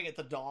 He was looking at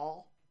the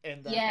doll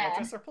in the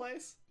hairdresser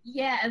place?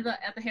 Yeah, at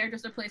the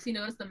hairdresser place, he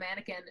noticed the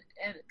mannequin,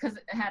 and because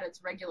it had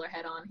its regular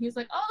head on. He was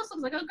like, oh, this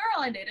looks like a girl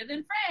I dated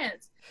in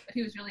France. But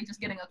he was really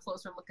just getting a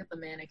closer look at the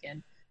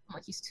mannequin. I'm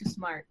like, he's too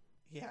smart.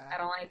 Yeah. I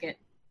don't like it.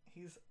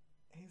 He's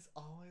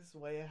always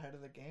way ahead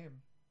of the game.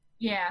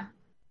 Yeah.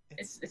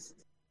 It's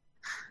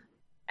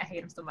I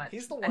hate him so much.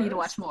 He's the worst. I need to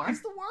watch more.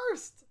 He's the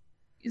worst.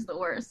 He's the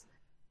worst.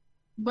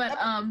 But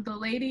the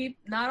lady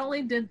not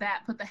only did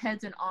that, put the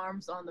heads and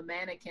arms on the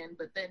mannequin,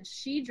 but then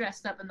she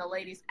dressed up in the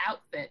lady's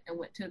outfit and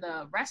went to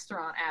the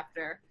restaurant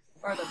after,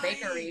 or the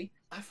bakery.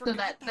 So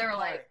that they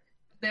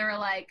were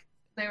like,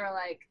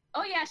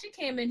 oh yeah, she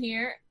came in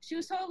here. She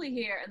was totally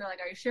here. And they're like,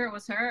 are you sure it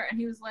was her? And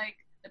he was like,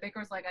 the baker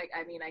was like,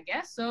 I mean, I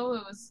guess so.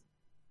 It was,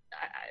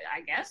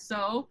 I guess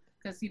so,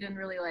 because he didn't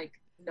really like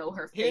know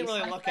her face. He didn't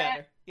really look at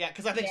her. Yeah,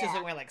 because I think she was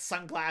wearing like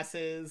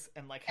sunglasses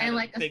and like had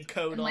a big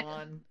coat on. Like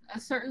a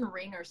certain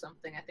ring or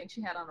something. I think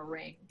she had on a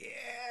ring.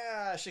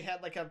 Yeah, she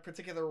had like a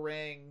particular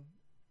ring.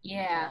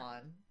 Yeah.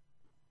 On.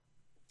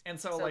 And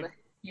so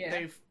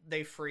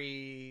they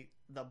free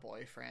the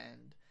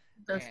boyfriend.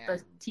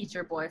 The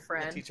teacher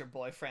boyfriend. The teacher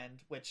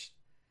boyfriend, which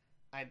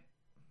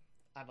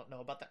I don't know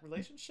about that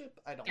relationship.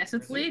 I don't guess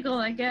it's legal,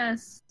 I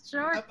guess.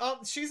 Sure.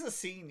 She's a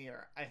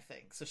senior, I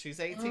think. So she's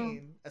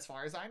 18, as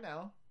far as I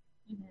know.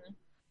 Mm-hmm.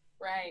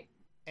 Right.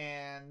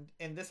 And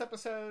in this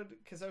episode,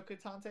 Kizoku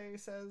Tante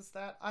says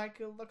that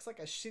Aika looks like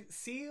a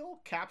seal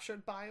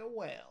captured by a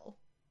whale.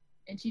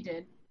 And she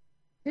did.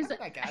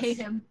 I hate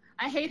him.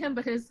 I hate him,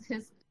 but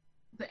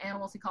the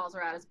animals he calls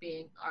her out as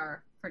being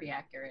are pretty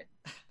accurate.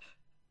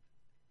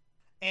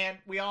 And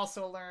we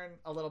also learn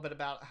a little bit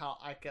about how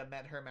Aika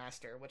met her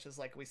master, which is,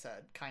 like we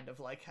said, kind of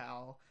like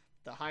how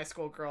the high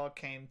school girl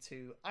came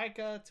to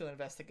Aika to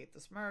investigate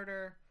this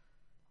murder.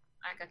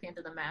 Aika came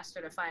to the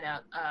master to find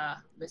out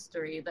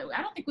mystery that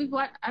I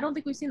don't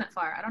think we've seen that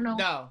far. I don't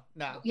know.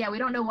 No. Yeah, we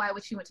don't know why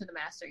she went to the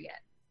master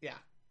yet. Yeah.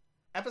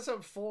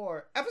 Episode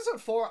 4,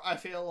 I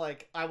feel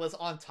like I was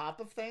on top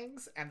of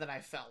things and then I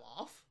fell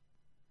off.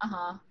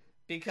 Uh-huh.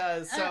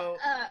 Because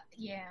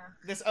yeah.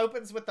 This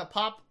opens with the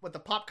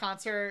pop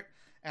concert,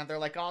 and they're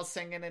like all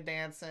singing and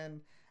dancing,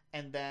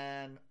 and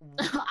then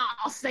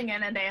all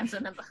singing and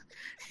dancing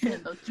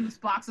in the juice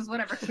boxes,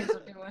 whatever kids are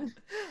doing.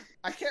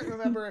 I can't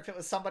remember if it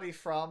was somebody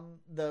from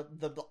the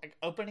like,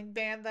 opening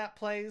band that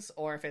plays,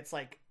 or if it's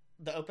like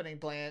the opening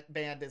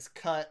band is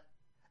cut.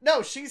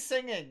 No, she's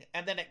singing,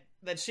 and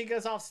then she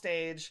goes off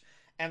stage,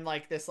 and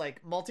like this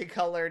like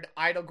multicolored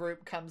idol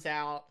group comes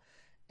out,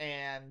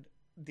 and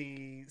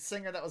the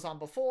singer that was on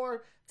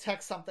before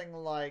texts something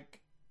like,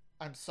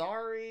 "I'm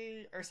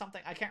sorry," or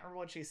something. I can't remember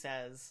what she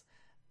says,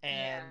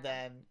 and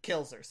then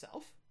kills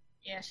herself.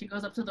 Yeah, she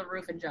goes up to the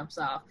roof and jumps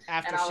off.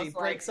 After she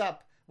breaks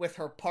up with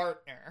her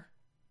partner.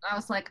 I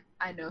was like,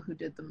 I know who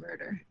did the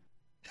murder.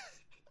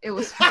 It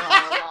was her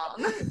all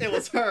along. It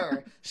was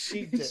her.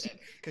 She did it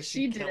because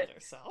she killed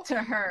herself.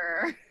 To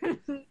her.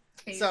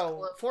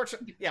 So,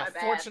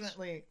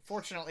 fortunately,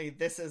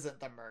 this isn't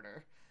the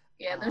murder.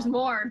 Yeah, there's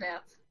more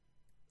death.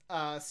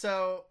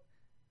 So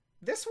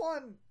this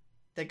one,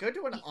 they go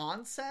to an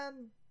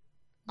onsen.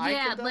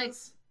 Yeah, like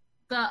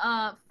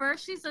the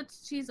first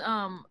she's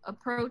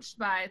approached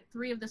by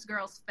 3 of this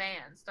girl's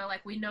fans. They're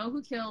like, we know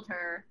who killed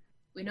her.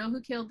 We know who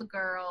killed the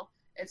girl.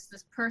 It's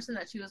this person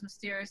that she was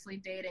mysteriously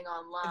dating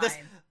online.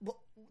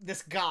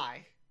 This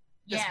guy.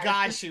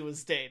 She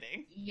was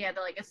dating. Yeah,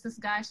 they're like, it's this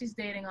guy she's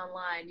dating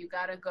online. You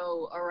gotta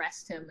go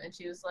arrest him. And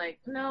she was like,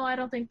 no, I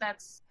don't think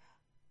that's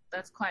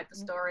quite the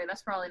story.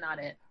 That's probably not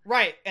it.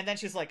 Right. And then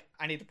she's like,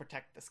 I need to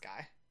protect this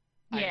guy.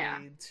 Yeah.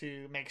 I need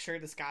to make sure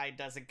this guy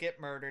doesn't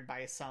get murdered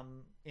by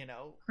some,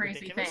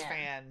 crazy ridiculous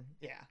fan.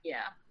 Yeah.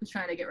 Yeah. Who's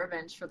trying to get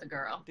revenge for the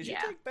girl. Did you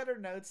take better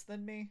notes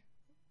than me?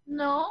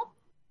 No.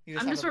 You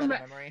just have a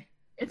better memory.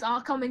 It's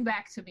all coming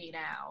back to me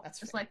now. That's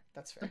just fair. like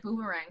That's fair. The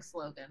boomerang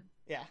slogan.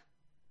 Yeah.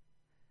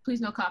 Please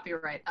no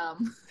copyright.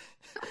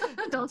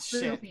 Don't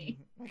sue me.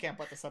 I can't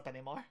put this up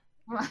anymore.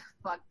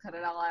 Fuck, cut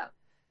it all out.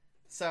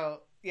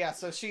 So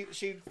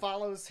she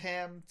follows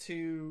him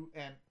to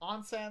an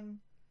onsen,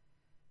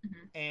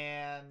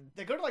 and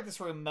they go to like this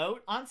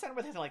remote onsen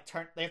where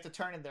they have to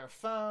turn in their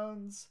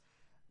phones.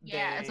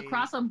 Yeah, it's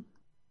across a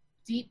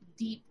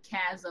deep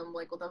chasm,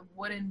 like with a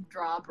wooden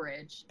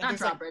drawbridge. Not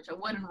drawbridge, a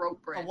wooden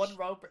rope bridge. A wooden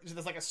rope bridge.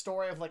 There's like a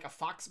story of like a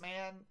fox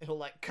man who'll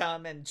like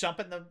come and jump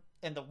in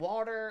the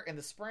water in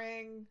the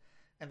spring,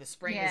 and the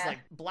spring is like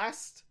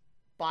blessed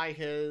by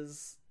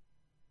his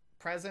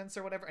presence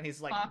or whatever, and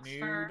he's like fox nude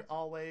fur.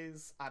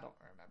 Always. I don't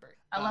remember.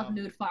 I love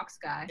nude fox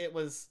guy. It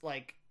was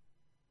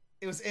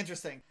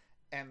interesting,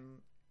 and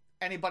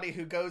anybody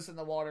who goes in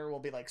the water will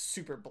be like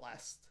super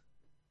blessed.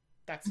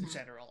 That's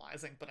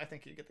generalizing, but I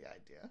think you get the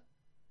idea.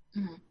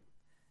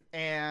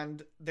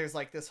 And there's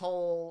like this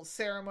whole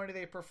ceremony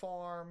they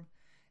perform,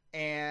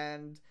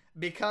 and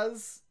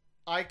because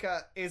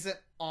Aika isn't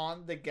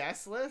on the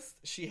guest list,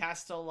 she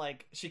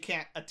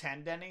can't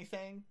attend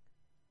anything.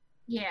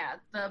 Yeah,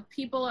 the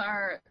people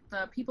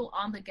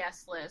on the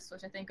guest list,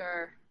 which I think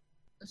are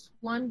there's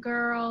one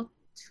girl,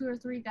 2 or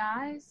 3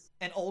 guys.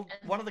 And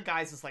one of the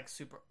guys is like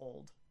super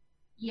old.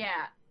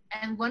 Yeah,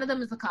 and one of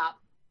them is the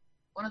cop.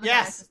 One of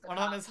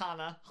them is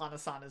Hana.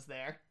 Hana-san is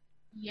there.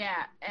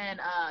 Yeah, and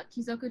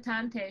Kizoku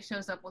Tante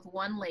shows up with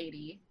one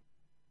lady.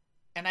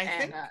 And I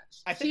think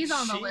she's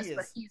on the list,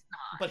 but he's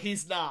not. But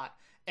he's not.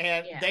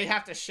 And they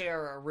have to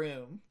share a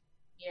room.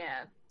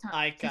 Yeah.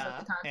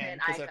 Aika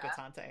and Kizoku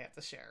Tante have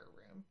to share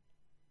a room.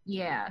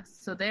 Yeah,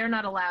 so they're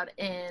not allowed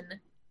in.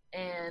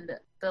 And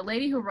the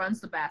lady who runs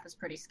the bath is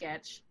pretty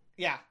sketch.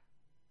 Yeah.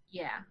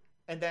 Yeah.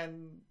 And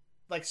then,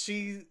 like,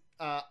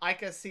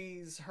 Aika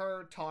sees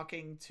her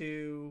talking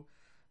to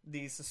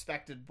the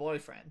suspected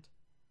boyfriend,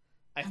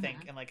 I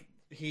think, and like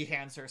he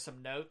hands her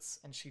some notes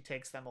and she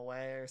takes them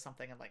away or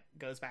something and like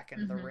goes back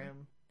into the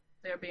room.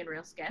 They're being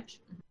real sketch.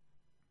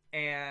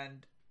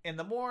 And in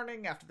the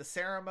morning after the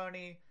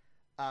ceremony,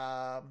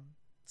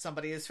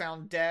 somebody is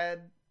found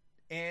dead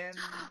in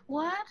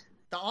what?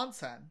 The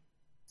onsen.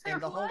 In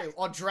the holy,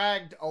 or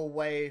dragged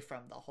away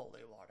from the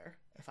holy water,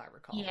 if I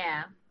recall.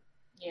 Yeah.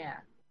 Yeah.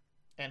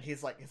 And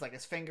he's like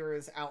his finger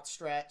is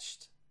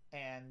outstretched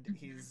and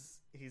he's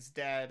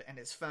dead, and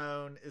his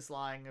phone is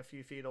lying a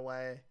few feet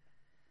away.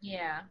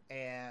 Yeah.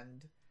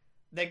 And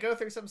they go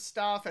through some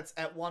stuff. It's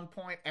at one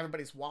point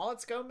everybody's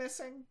wallets go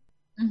missing.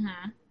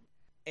 Mm-hmm.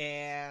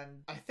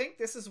 And I think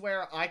this is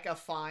where Aika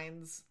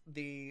finds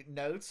the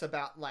notes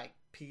about, like,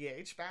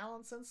 pH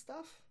balance and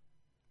stuff.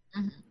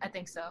 Mm-hmm. I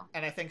think so.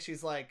 And I think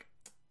she's like,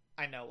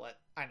 I know what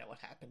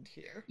happened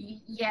here.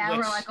 Yeah,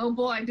 we're like, oh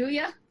boy, do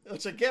ya?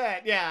 Which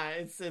again, yeah,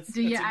 it's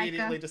immediately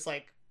Aika? Just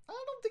like, I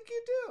don't think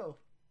you do.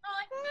 I'm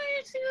like,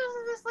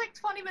 there's like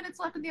 20 minutes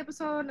left in the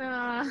episode.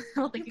 I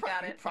don't think you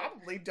got it. You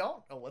probably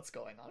don't know what's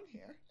going on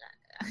here.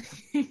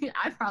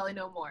 I probably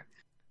know more.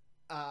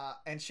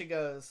 And she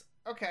goes,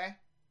 okay.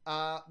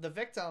 The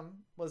victim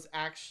was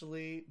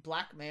actually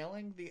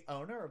blackmailing the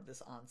owner of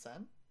this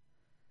onsen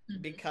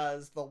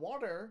because the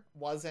water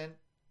wasn't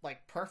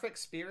like perfect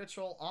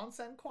spiritual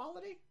onsen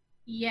quality.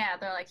 Yeah,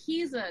 they're like,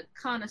 he's a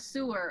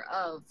connoisseur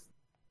of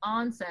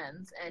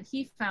onsens, and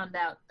he found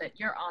out that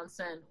your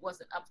onsen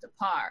wasn't up to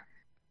par.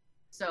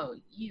 So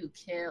you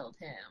killed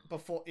him.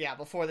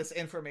 Before this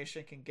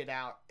information can get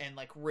out and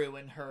like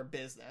ruin her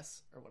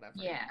business or whatever.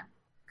 Yeah,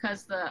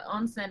 because the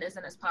onsen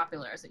isn't as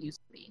popular as it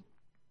used to be.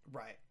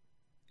 Right.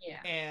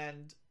 Yeah.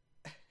 And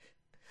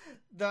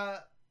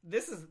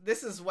this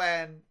is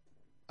when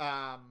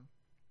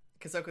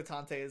Kizoku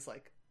Tante is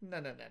like, no.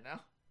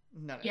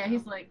 Yeah,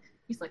 he's like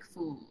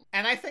fool.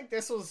 And I think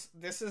this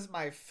is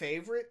my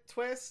favorite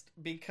twist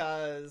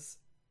because,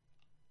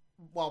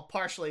 well,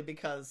 partially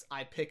because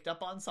I picked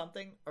up on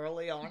something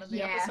early on in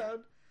the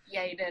episode.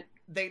 Yeah, you did.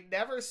 They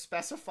never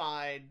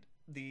specified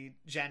the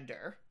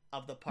gender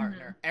of the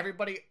partner. Mm-hmm.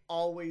 Everybody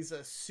always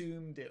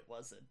assumed it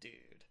was a dude.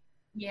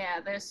 Yeah,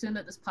 they assumed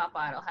that this pop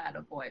idol had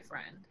a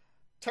boyfriend.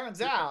 Turns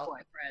out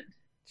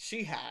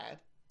she had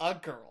a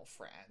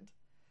girlfriend.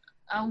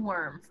 A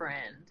worm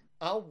friend.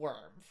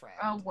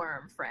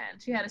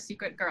 She had a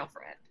secret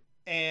girlfriend.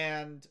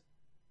 And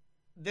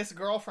this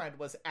girlfriend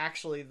was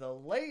actually the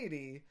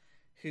lady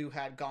who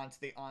had gone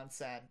to the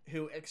onsen,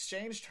 who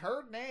exchanged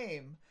her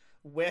name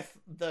with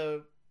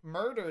the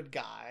murdered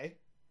guy.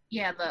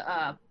 Yeah,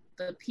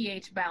 the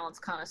pH balance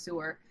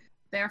connoisseur.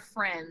 They're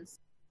friends.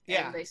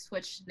 Yeah. And they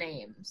switched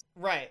names.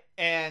 Right.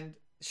 And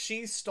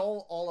she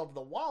stole all of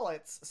the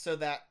wallets so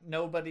that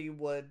nobody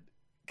would...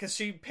 Because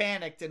she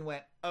panicked and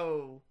went,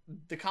 oh,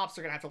 the cops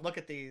are going to have to look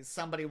at these.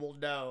 Somebody will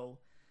know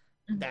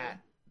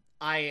that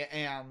I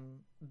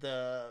am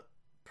the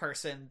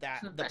person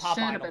that the pop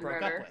idol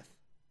broke up with.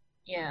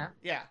 Yeah.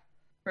 Yeah.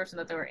 Person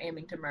that they were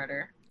aiming to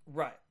murder.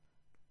 Right.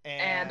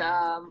 And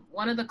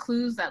one of the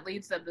clues that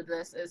leads them to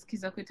this is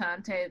Kizoku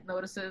Tante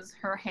notices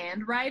her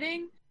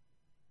handwriting,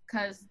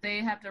 because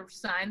they have to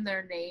sign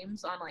their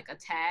names on like a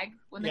tag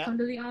when they come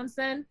to the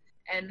onsen,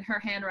 and her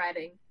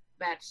handwriting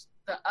matched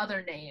the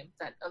other name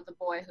of the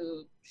boy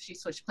who she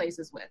switched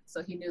places with.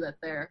 So he knew that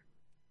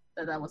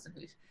that wasn't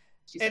who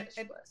she said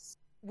she was.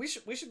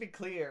 We should be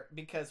clear,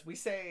 because we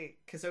say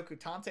Kizoku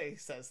Tante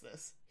says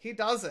this. He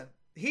doesn't.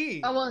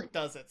 He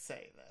doesn't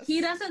say this.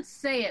 He doesn't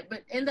say it,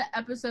 but in the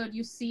episode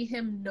you see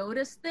him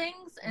notice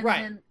things, and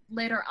then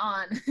later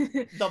on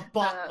the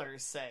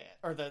butlers say it,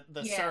 or the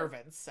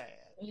servants say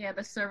it. Yeah,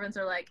 the servants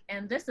are like,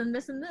 and this and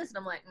this and this, and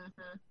I'm like,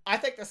 I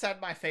think this had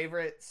my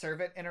favorite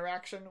servant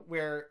interaction,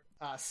 where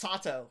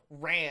Sato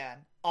ran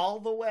all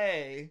the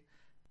way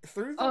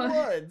through the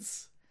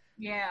woods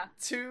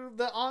to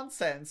the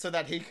onsen so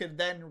that he could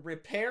then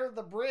repair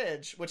the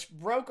bridge, which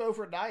broke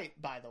overnight,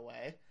 by the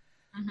way.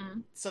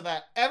 So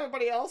that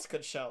everybody else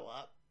could show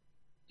up.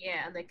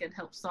 Yeah, and they could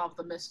help solve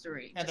the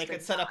mystery. And they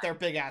could set up their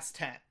big ass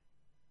tent.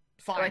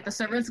 Finally. Like the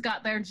servants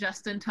got there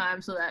just in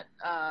time so that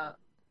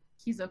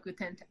Kizoku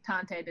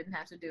Tante didn't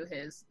have to do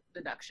his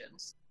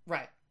deductions.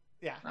 Right.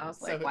 Yeah. I was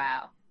like,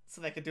 wow.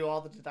 So they could do all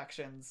the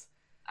deductions.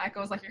 Aiko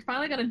was like, you're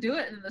finally gonna do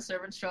it, and then the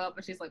servants show up,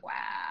 and she's like,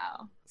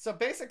 wow. So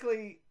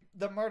basically,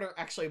 the murder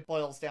actually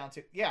boils down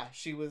to,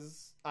 he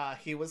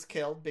was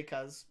killed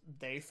because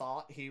they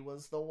thought he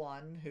was the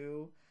one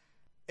who...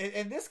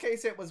 In this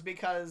case, it was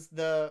because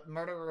the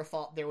murderer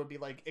thought there would be,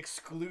 like,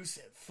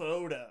 exclusive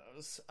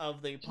photos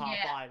of the pop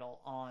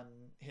idol on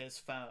his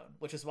phone,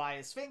 which is why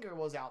his finger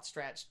was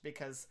outstretched,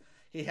 because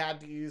he had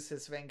to use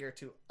his finger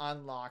to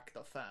unlock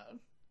the phone.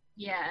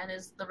 Yeah, and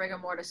the rigor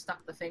mortis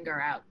stuck the finger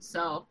out,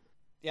 so...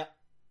 Yep.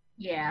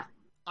 Yeah.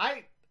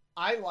 I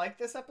like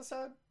this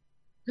episode,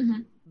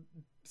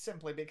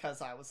 simply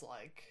because I was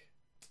like,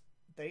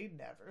 they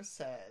never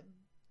said...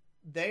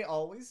 They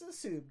always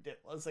assumed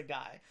it was a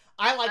guy.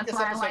 I like this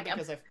episode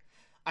because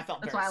I felt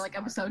that's why I like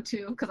episode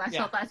 2, because I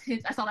felt that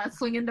I saw that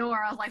swinging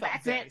door. I was like,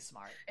 that's it.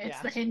 Smart. It's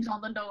the hinge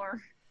on the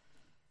door.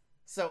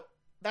 So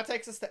that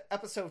takes us to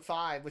episode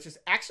 5, which is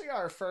actually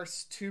our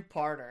first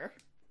 2-parter.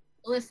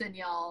 Listen,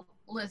 y'all.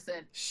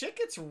 Listen. Shit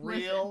gets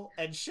real,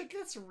 and shit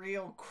gets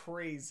real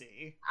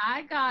crazy.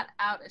 I got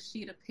out a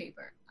sheet of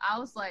paper. I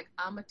was like,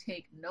 I'm gonna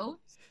take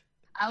notes.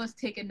 I was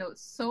taking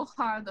notes so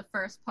hard the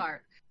first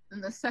part. Then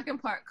the second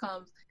part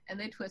comes, and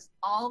they twist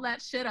all that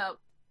shit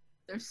up.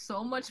 There's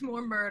so much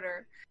more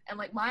murder. And,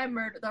 like,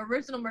 the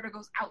original murder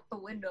goes out the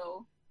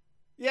window.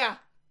 Yeah.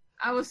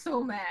 I was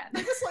so mad.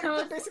 They just,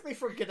 they basically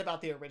forget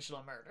about the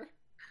original murder.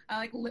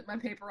 I, lit my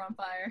paper on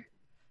fire.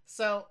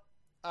 So,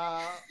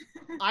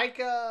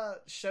 Aika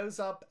shows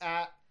up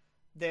at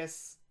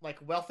this like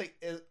wealthy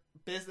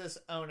business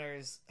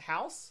owner's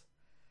house.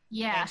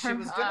 Yeah, and she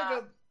was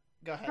gonna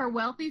go ahead. Her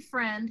wealthy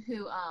friend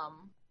who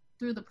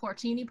threw the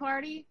porcini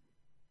party,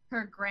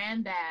 her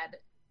granddad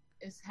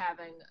is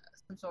having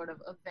some sort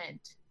of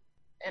event,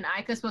 and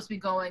Aika's supposed to be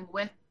going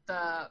with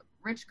the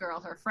rich girl,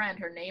 her friend,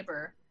 her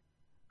neighbor,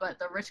 but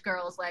the rich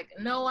girl is like,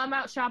 no, I'm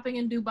out shopping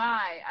in Dubai.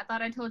 I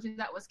thought I told you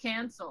that was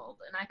canceled.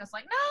 And Aika's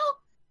like,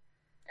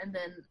 no. And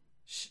then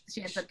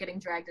she ends up getting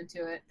dragged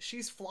into it.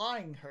 She's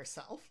flying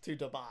herself to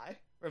Dubai.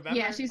 Remember?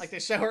 Yeah, like they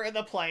show her in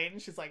the plane.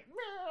 She's like,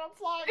 I'm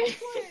flying the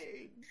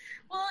plane.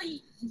 Well,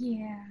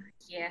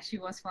 yeah, she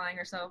was flying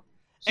herself.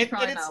 She's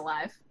probably not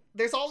alive.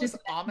 There's all this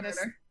ominous...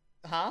 Murder.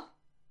 Huh?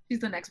 She's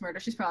the next murder.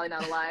 She's probably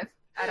not alive.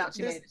 I doubt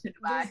she made it to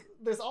Dubai.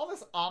 There's all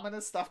this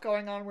ominous stuff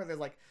going on where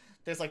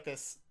there's like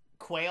this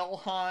quail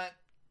hunt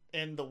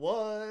in the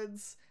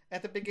woods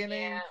at the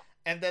beginning. Yeah.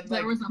 And then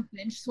there was a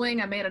bench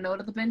swing. I made a note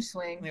of the bench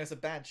swing. There's a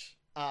bench.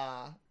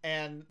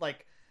 And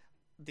like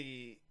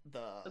the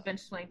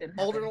bench swing didn't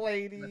older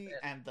lady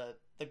and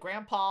the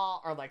grandpa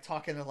are like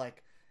talking to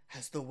like,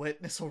 has the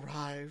witness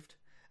arrived?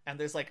 And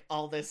there's like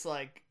all this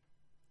like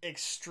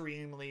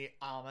extremely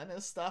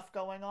ominous stuff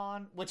going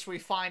on, which we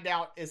find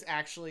out is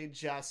actually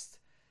just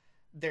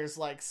there's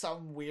like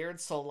some weird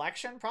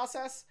selection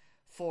process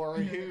for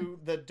who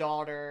the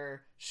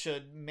daughter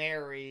should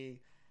marry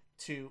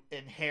to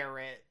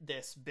inherit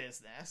this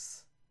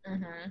business.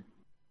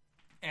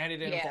 And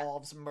it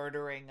involves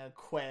murdering a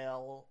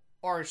quail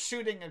or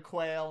shooting a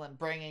quail and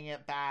bringing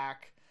it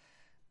back.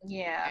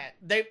 Yeah.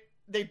 And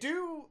they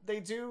do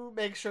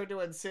make sure to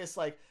insist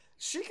like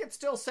she can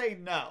still say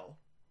no.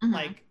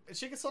 Like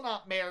she can still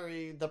not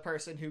marry the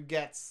person who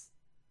gets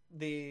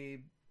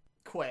the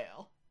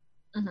quail.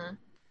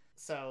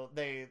 So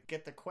they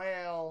get the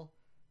quail,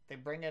 they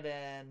bring it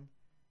in,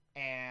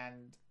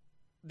 and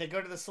they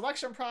go to the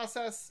selection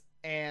process,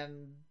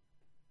 and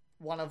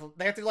one of them,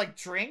 they have to like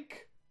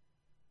drink.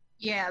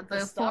 Yeah,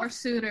 the 4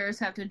 suitors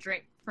have to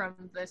drink from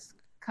this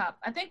cup.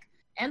 I think,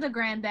 and the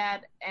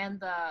granddad and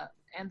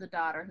the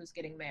daughter who's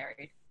getting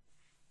married.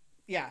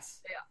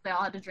 Yes. They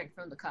all had to drink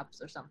from the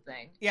cups or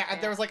something. Yeah, and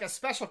there was like a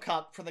special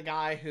cup for the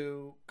guy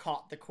who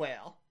caught the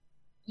quail.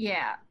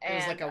 Yeah. It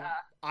was like a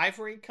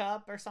ivory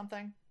cup or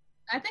something.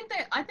 I think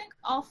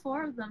all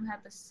 4 of them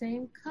had the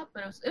same cup,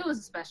 but it was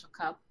a special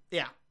cup.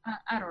 Yeah.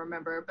 I don't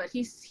remember, but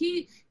he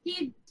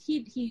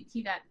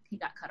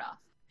got cut off.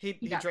 He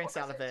drinks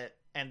out of it,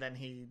 and then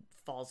he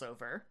falls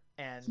over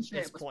and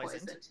is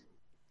poisoned.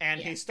 And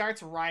he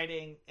starts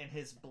writing in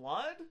his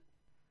blood.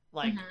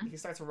 Like, he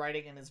starts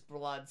writing in his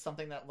blood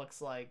something that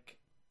looks like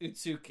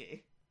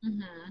Utsuki.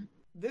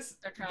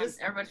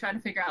 Everybody's trying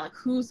to figure out, like,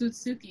 who's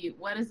Utsuki?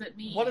 What does it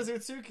mean? What does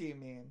Utsuki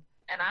mean?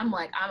 And I'm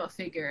like, I'm going to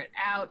figure it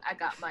out. I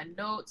got my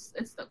notes.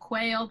 It's the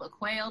quail. The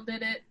quail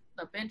did it.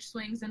 The bench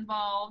swing's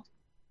involved.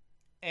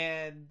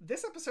 And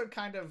this episode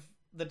kind of,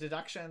 the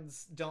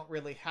deductions don't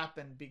really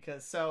happen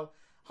because, so,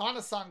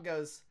 Hana-san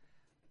goes,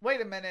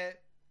 wait a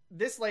minute,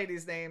 this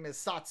lady's name is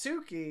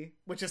Satsuki,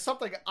 which is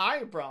something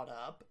I brought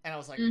up, and I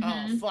was like,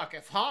 oh, fuck,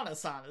 if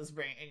Hana-san is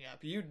bringing it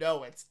up, you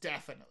know it's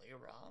definitely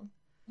wrong.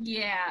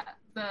 Yeah,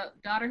 the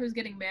daughter who's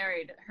getting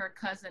married, her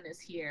cousin is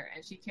here,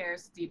 and she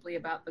cares deeply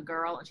about the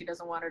girl, and she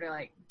doesn't want her to,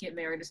 like, get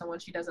married to someone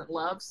she doesn't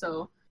love,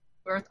 so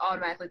we're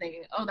automatically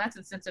thinking, oh, that's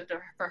incentive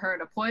for her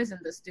to poison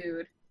this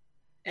dude.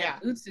 And yeah.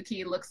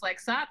 Utsuki looks like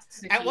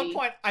Satsuki. At one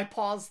point, I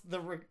paused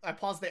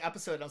the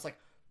episode, and I was like,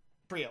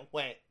 Brio,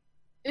 wait,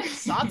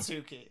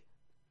 Satsuki,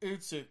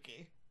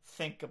 Utsuki,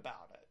 think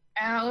about it.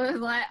 And I was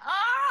like,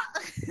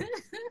 ah!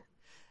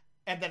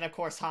 And then, of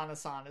course,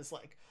 Hana-san is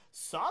like,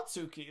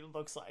 Satsuki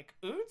looks like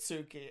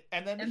Utsuki.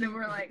 And then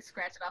we're like,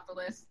 scratch it off the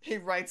list. He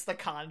writes the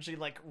kanji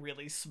like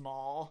really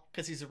small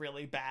because he's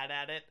really bad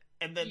at it.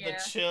 And then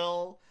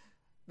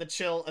the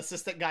chill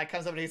assistant guy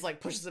comes up and he's like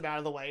pushes him out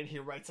of the way and he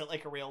writes it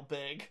like real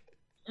big.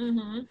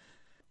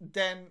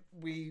 Then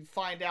we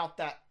find out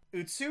that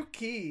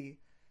Utsuki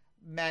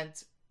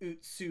meant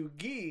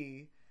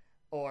Utsugi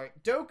or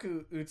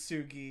Doku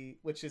Utsugi,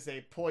 which is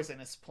a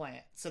poisonous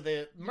plant. So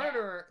the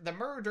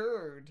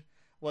murdered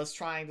was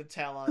trying to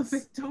tell us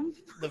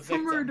the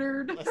victim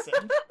murdered.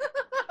 Listen,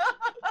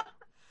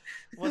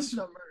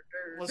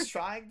 was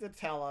trying to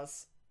tell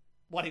us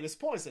what he was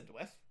poisoned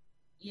with.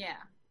 Yeah,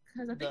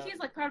 because I think he's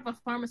like part of a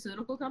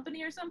pharmaceutical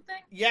company or something.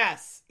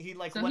 Yes, he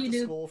like went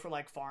to school for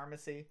like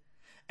pharmacy,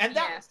 and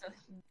that. Yeah,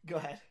 go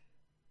ahead.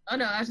 Oh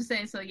no, I was just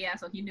saying. So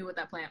he knew what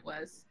that plant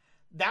was.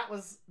 That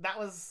was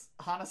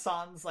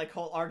Hana-san's like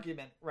whole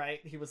argument, right?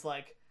 He was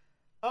like,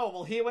 oh,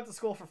 well, he went to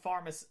school for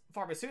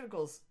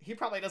pharmaceuticals. He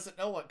probably doesn't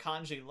know what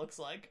kanji looks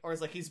like, or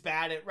is like he's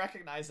bad at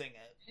recognizing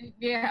it.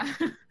 Yeah.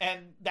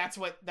 And that's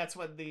when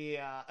the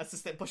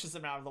assistant pushes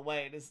him out of the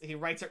way. He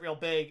writes it real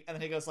big, and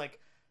then he goes like,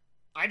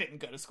 I didn't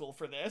go to school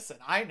for this, and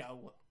I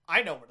know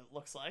what it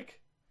looks like.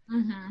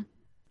 And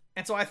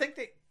so I think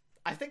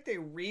they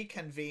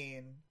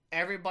reconvene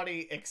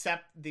everybody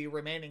except the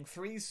remaining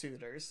 3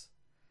 suitors,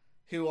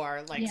 who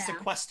are like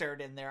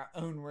sequestered in their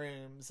own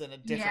rooms in a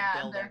different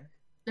building.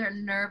 they're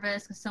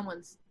nervous because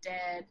someone's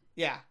dead.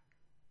 Yeah.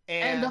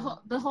 And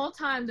the whole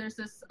time there's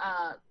this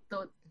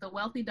the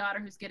wealthy daughter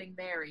who's getting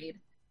married.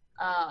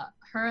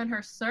 Her and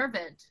her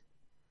servant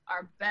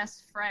are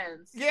best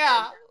friends.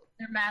 Yeah.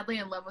 They're madly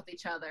in love with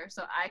each other.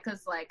 So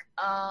Aika's like,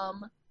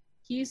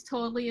 he's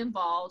totally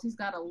involved. He's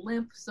got a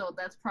limp, so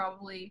that's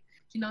probably,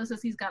 she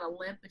notices he's got a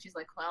limp, and she's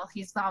like, well,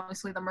 he's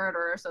obviously the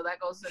murderer, so that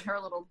goes in her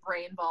little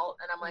brain vault.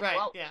 And I'm like, right,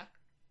 well, yeah.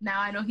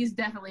 Now I know he's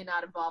definitely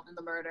not involved in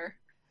the murder.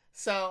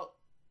 So,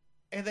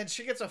 and then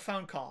she gets a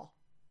phone call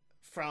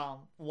from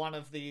one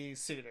of the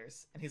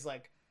suitors, and he's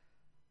like,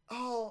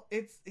 oh,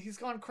 he's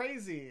gone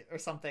crazy or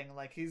something.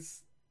 Like,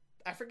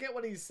 I forget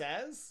what he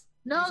says.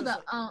 No,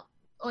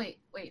 wait,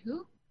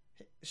 who?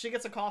 She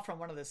gets a call from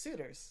one of the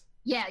suitors.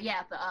 Yeah,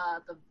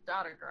 the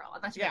daughter girl. I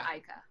thought you meant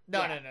Aika.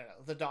 No,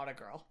 the daughter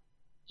girl.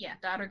 Yeah,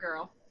 daughter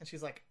girl. And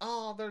she's like,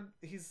 oh,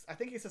 I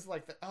think he says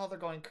like, oh, they're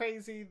going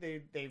crazy.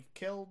 They've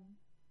killed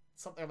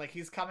something. Like,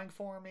 he's coming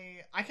for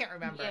me. I can't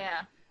remember.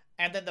 Yeah.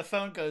 And then the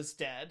phone goes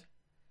dead.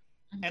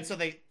 Mm-hmm. And so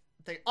they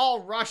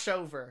all rush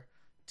over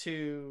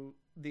to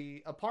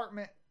the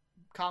apartment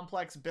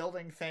complex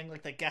building thing,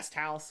 like the guest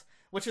house,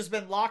 which has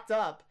been locked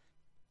up,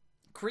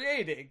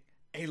 creating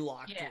a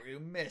locked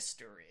room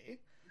mystery.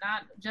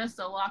 Not just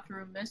a locked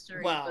room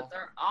mystery, but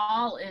they're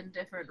all in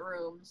different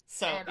rooms.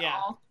 So, and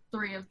all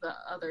three of the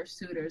other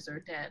suitors are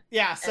dead.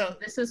 Yeah, so... And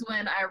this is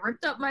when I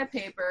ripped up my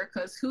paper,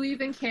 because who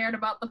even cared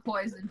about the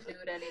poison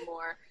dude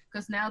anymore?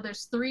 Because now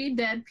there's 3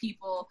 dead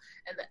people,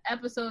 and the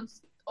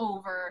episode's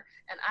over,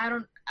 and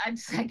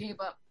I gave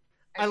up.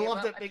 I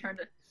loved it. I turned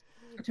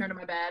to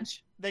my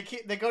badge. They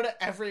go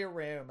to every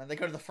room, and they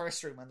go to the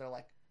first room, and they're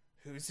like,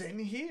 who's in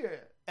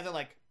here? And they're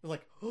like,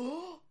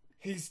 oh,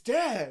 he's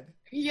dead.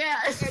 Yeah,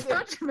 it's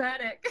so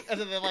dramatic. And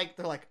then they're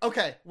like,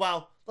 okay,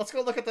 well, let's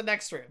go look at the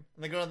next room.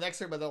 And they go to the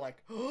next room, and they're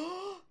like,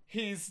 oh,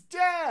 he's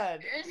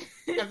dead.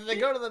 And then they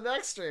go to the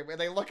next room, and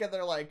they look, and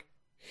they're like,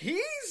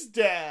 he's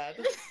dead.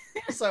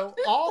 So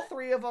all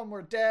 3 of them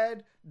were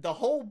dead. The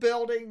whole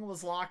building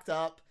was locked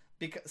up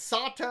because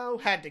Sato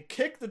had to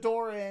kick the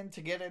door in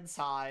to get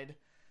inside.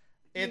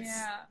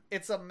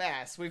 It's a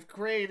mess. We've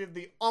created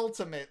the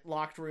ultimate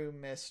locked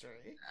room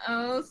mystery.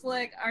 I was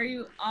like, are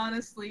you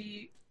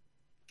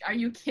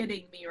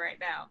kidding me right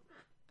now?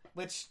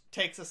 Which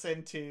takes us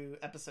into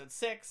episode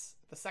 6,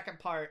 the second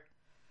part,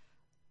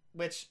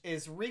 which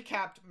is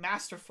recapped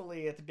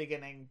masterfully at the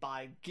beginning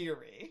by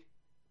Giri.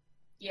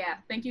 Yeah,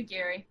 thank you,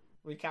 Giri.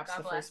 Recaps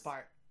the first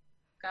part.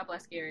 God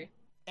bless Giri.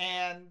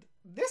 And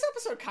this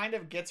episode kind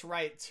of gets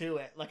right to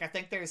it. Like, I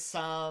think there's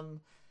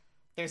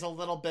a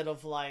little bit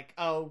of like,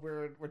 oh,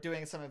 we're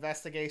doing some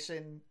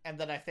investigation, and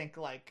then I think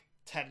like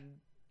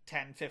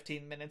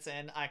 10-15 minutes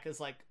in, Aika's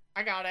like,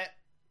 I got it.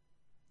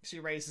 She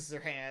raises her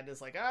hand,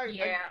 is like, oh,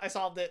 yeah. I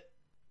solved it.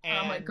 And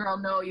I'm like, girl,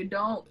 no, you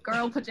don't.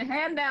 Girl, put your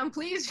hand down,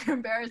 please. You're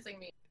embarrassing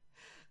me.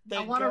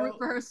 I want to root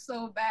for her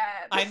so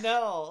bad. I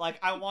know. Like,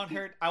 I want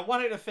her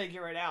to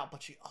figure it out,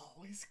 but she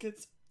always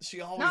gets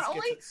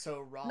it so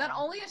wrong. Not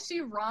only is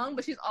she wrong,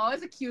 but she's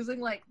always accusing,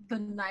 like, the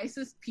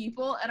nicest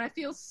people, and I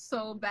feel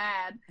so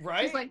bad.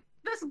 Right? She's like,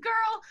 this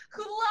girl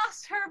who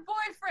lost her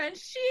boyfriend,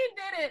 she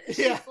did it.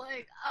 Yeah. She's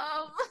like,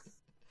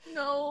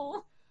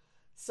 no.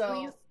 So,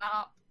 please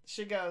stop.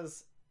 She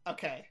goes,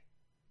 okay,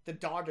 the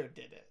daughter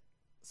did it.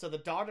 So the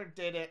daughter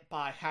did it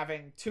by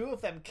having 2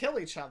 of them kill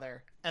each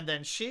other, and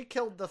then she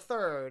killed the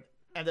third,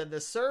 and then the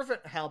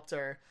servant helped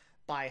her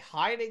by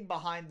hiding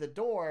behind the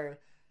door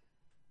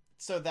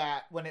so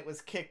that when it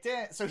was kicked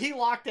in... So he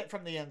locked it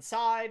from the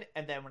inside,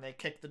 and then when they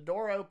kicked the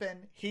door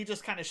open, he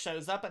just kind of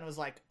shows up and was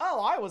like, oh,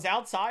 I was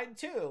outside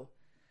too.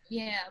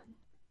 Yeah.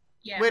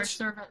 Yeah, which,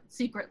 her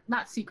servant...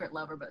 Not secret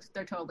lover, but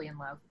they're totally in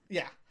love.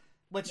 Yeah.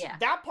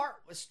 That part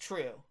was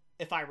true.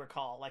 If I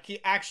recall, like, he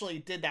actually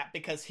did that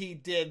because he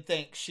did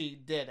think she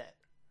did it.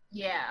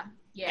 Yeah,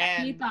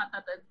 and he thought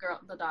that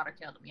the daughter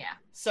killed him. Yeah.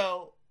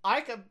 So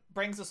Aika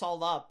brings us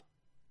all up,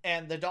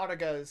 and the daughter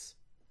goes,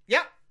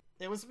 "Yep,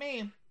 it was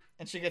me,"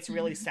 and she gets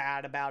really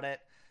sad about it,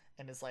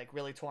 and is like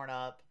really torn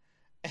up.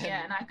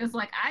 And Aika's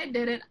like, "I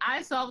did it.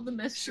 I solved the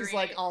mystery." She's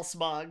like all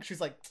smug. She's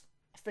like,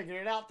 "I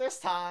figured it out this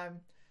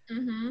time."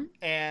 Mm-hmm.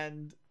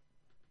 And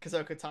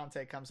Kazoko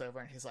Tante comes over,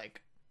 and he's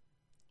like,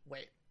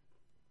 "Wait."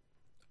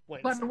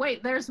 But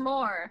wait, there's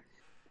more.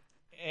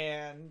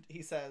 And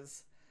he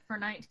says, for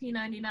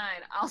 $19.99,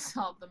 I'll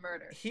solve the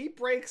murder. He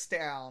breaks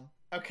down.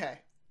 Okay.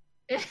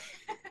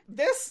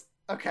 This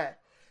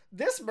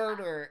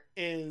murder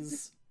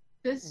is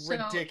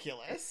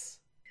ridiculous.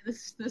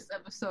 This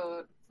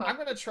episode. I'm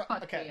gonna try.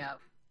 Okay. Me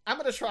up. I'm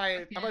gonna try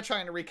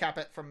and recap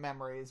it from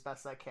memory as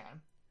best I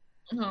can.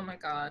 Oh my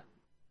god.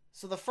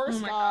 So the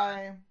first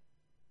guy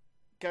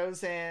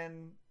goes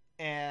in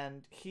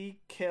and he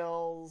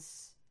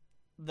kills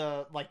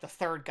the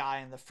third guy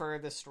in the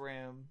furthest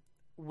room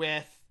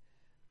with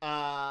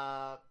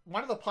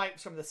one of the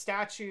pipes from the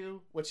statue,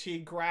 which he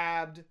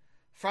grabbed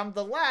from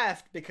the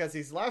left because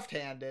he's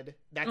left-handed.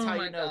 That's how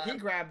you know he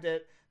grabbed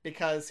it,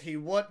 because he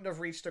wouldn't have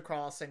reached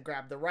across and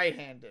grabbed the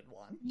right-handed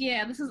one.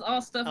 Yeah, this is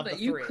all stuff that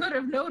you could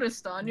have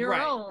noticed on your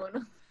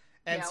own.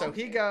 And so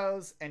he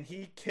goes and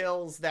he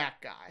kills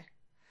that guy.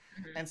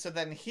 Mm-hmm. And so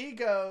then he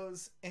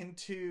goes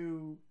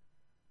into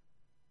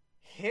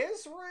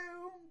his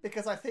room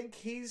because I think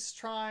he's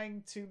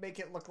trying to make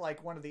it look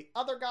like one of the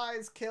other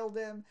guys killed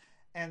him.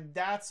 And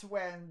that's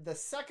when the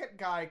second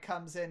guy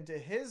comes into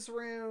his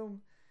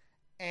room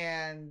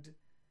and,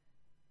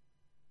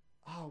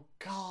 oh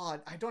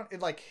God,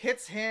 it like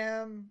hits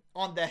him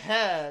on the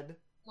head.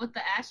 With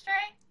the ashtray?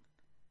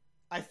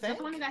 I think. Is that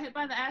the one who got hit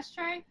by the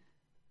ashtray?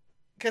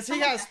 Because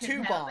he has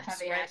 2 bombs,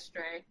 heavy right?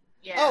 Ashtray.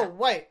 Yeah. Oh,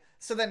 wait.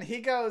 So then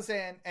he goes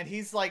in and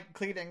he's like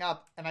cleaning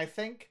up, and I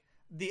think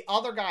the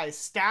other guy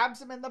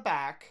stabs him in the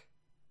back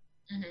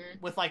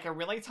with like a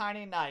really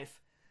tiny knife.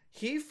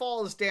 He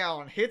falls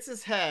down, hits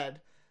his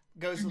head,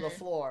 goes to the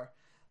floor.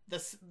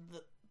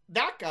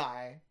 That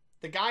guy,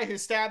 the guy who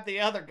stabbed the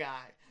other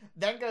guy,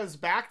 then goes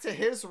back to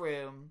his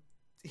room.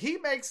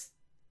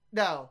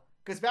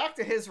 Goes back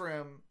to his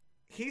room.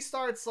 He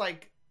starts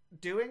like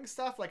doing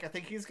stuff, like I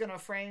think he's gonna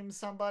frame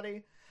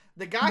somebody.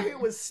 The guy who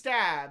was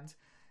stabbed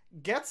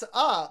gets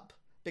up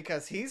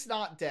because he's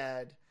not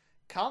dead,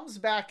 comes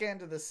back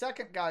into the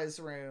second guy's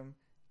room,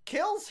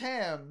 kills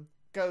him,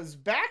 goes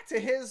back to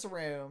his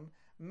room,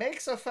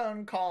 makes a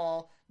phone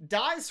call,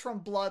 dies from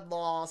blood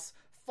loss,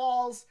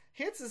 falls,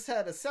 hits his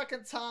head a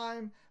second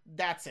time.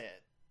 That's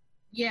it.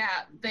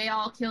 Yeah, they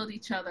all killed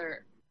each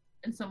other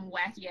in some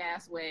wacky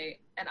ass way,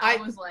 and I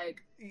was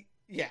like,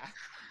 yeah,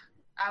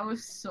 I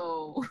was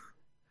so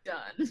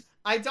done.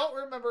 I don't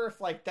remember if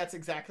like that's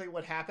exactly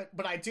what happened,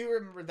 but I do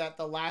remember that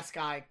the last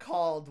guy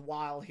called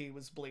while he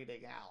was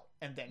bleeding out,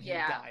 and then he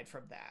died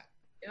from that.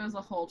 It was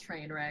a whole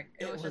train wreck.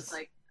 It was just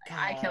like, God.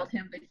 I killed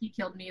him, then he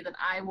killed me, then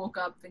I woke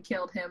up, then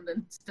killed him,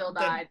 then still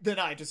died. Then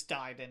I just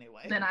died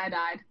anyway. Then I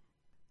died.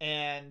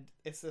 And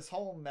it's this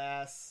whole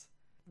mess.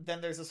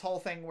 Then there's this whole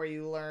thing where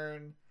you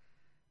learn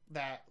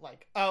that,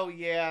 like, oh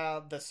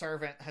yeah, the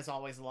servant has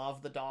always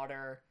loved the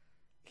daughter.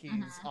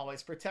 He's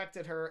always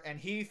protected her, and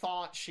he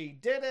thought she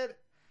did it,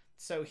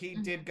 so he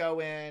did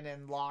go in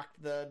and lock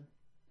the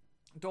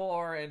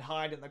door and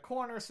hide in the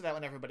corner so that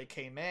when everybody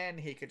came in,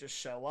 he could just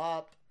show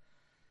up.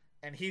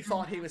 And he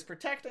thought he was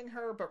protecting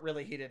her, but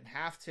really he didn't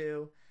have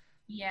to.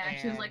 Yeah, and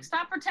she was like,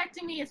 stop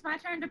protecting me, it's my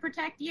turn to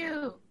protect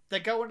you.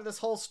 They go into this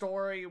whole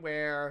story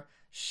where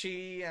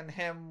she and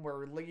him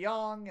were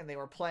young, and they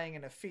were playing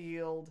in a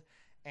field,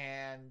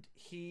 and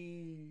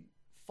he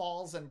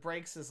falls and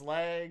breaks his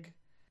leg.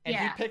 And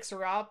he picks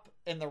her up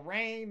in the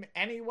rain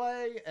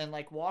anyway and,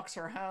 like, walks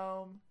her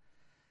home.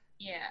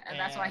 Yeah, and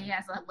that's why he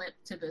has a limp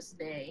to this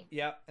day.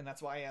 Yep, and that's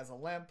why he has a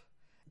limp.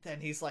 Then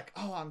he's like,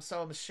 oh, I'm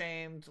so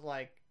ashamed.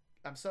 Like,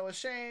 I'm so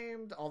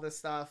ashamed. All this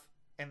stuff.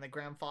 And the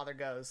grandfather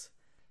goes,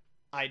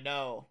 I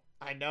know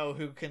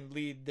who can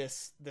lead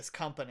this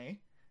company.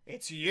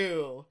 It's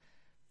you.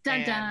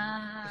 Dun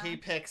dun. He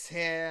picks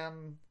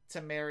him to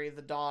marry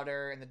the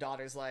daughter. And the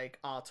daughter's like,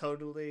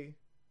 totally.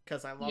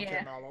 Because I loved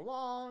him all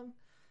along.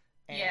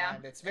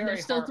 And it's very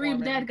there's still 3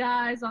 dead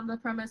guys on the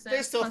premises.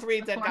 There's still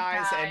 3 dead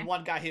guys and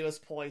 1 guy who was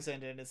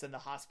poisoned and is in the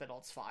hospital.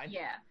 It's fine.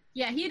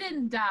 Yeah, he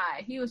didn't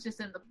die. He was just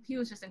in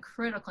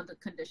critical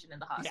condition in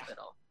the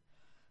hospital.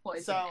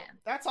 Poison so man.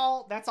 That's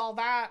all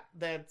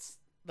that's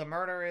the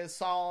murder is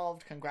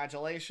solved.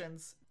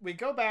 Congratulations. We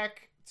go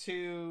back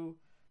to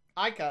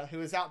Aika,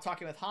 who is out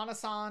talking with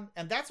Hana-san,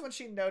 and that's when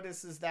she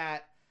notices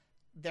that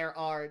there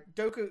are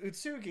Doku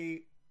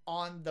Utsugi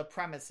on the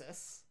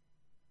premises.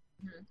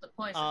 The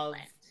poison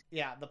plant.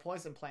 Yeah, the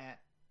poison plant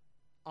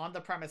on the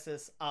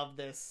premises of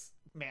this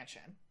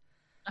mansion.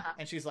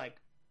 And she's like,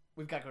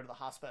 we've got to go to the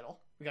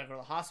hospital. We got to go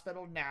to the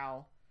hospital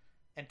now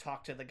and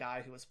talk to the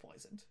guy who was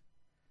poisoned.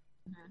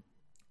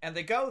 And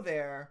they go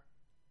there,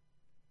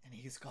 and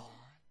he's gone.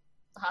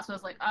 The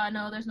hospital's like,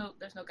 no, there's no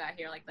guy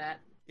here like that.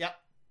 Yep.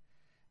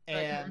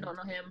 And don't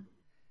know him.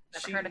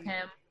 Never heard of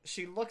him.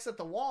 She looks at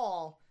the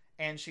wall,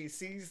 and she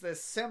sees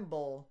this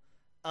symbol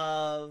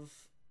of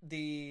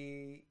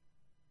the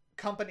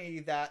company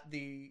that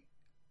the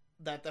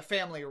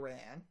family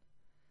ran.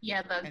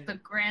 Yeah, the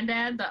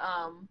granddad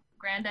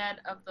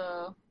of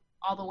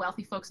all the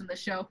wealthy folks in the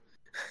show.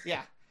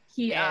 Yeah.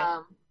 He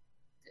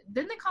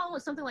didn't they call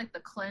it something like the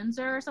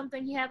cleanser or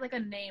something? He had like a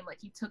name, like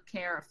he took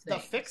care of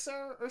things. The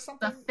fixer or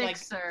something? The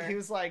fixer.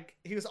 Like,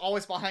 he was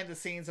always behind the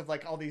scenes of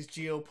like all these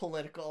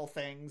geopolitical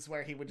things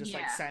where he would just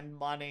like send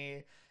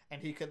money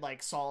and he could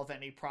like solve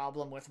any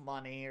problem with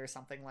money or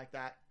something like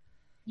that.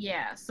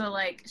 Yeah, so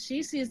like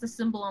she sees the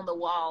symbol on the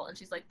wall and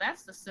she's like,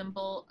 that's the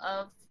symbol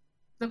of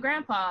the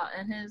grandpa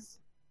and his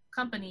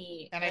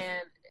company, and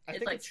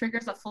it like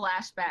triggers a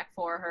flashback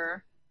for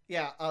her.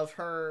 Yeah, of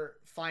her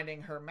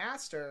finding her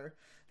master.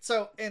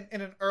 So in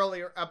an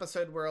earlier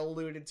episode, we're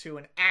alluded to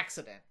an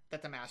accident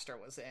that the master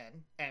was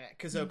in, and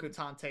Kizoku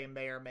Tante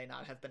may or may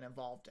not have been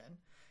involved in,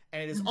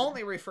 and it is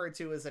only referred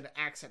to as an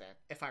accident,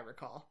 if I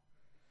recall.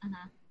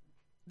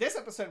 This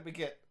episode, we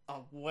get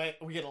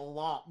a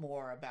lot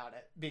more about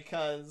it,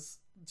 because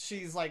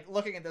she's like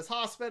looking at this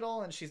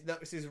hospital and she's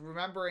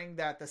remembering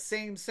that the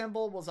same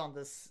symbol was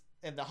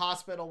in the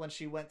hospital when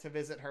she went to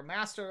visit her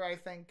master, I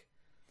think.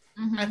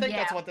 Mm-hmm, I think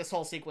that's what this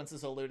whole sequence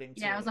is alluding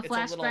to. Yeah, it was a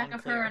flashback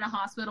of her in a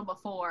hospital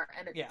before,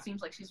 and it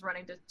seems like she's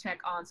running to check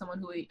on someone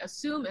who we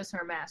assume is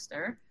her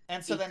master.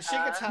 And so then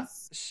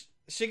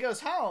she goes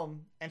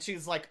home, and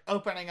she's like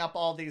opening up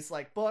all these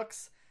like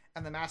books,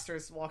 and the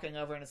master's walking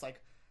over and is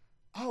like,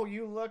 "Oh,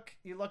 you look,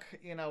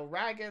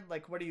 ragged.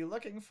 Like, what are you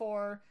looking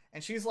for?"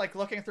 And she's like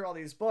looking through all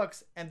these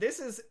books, and this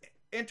is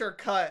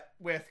intercut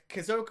with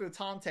Kizoku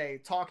Tante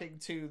talking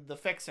to the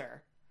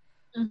Fixer,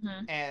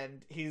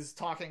 and he's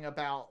talking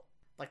about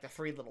like the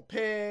Three Little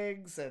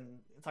Pigs and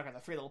talking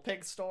about the Three Little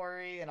Pigs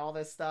story and all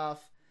this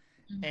stuff,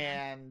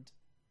 and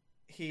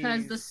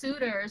because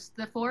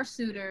the four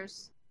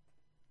suitors,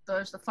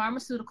 there's the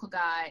pharmaceutical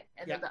guy,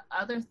 and then the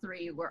other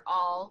three were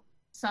all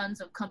sons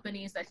of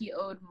companies that he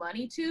owed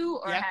money to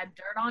or had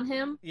dirt on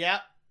him.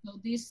 Yep. So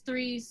these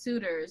three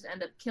suitors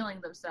end up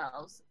killing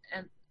themselves,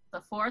 and the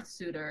fourth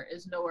suitor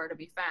is nowhere to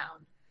be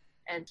found.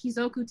 And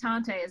Kizoku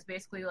Tante is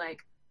basically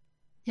like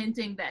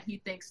hinting that he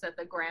thinks that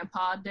the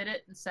grandpa did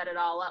it and set it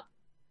all up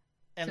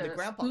and to the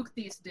grandpa spook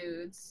these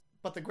dudes.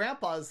 But the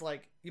grandpa's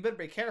like, you better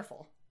be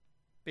careful,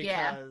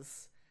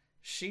 because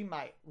she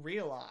might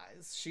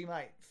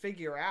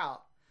figure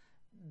out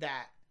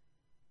that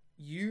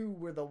you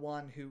were the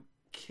one who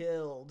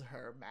killed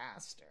her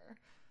master.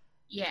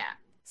 Yeah.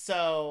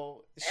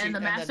 So the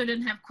master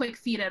didn't have quick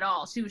feet at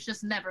all. She was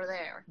just never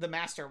there. The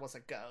master was a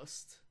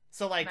ghost.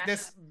 So like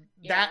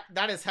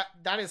that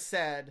is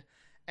said,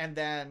 and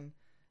then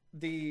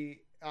the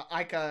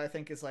Aika, I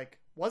think, is like,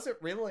 was it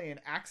really an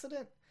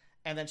accident?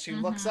 And then she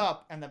looks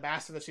up, and the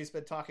master that she's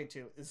been talking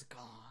to is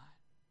gone.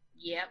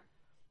 Yep.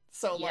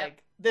 So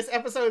like this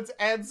episode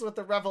ends with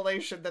the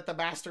revelation that the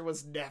master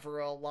was never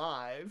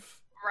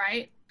alive.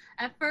 Right.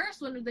 At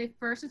first, when they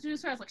first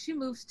introduced her, I was like, she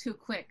moves too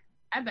quick.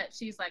 I bet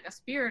she's like a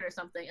spirit or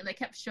something. And they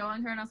kept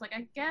showing her, and I was like,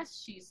 I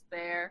guess she's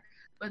there.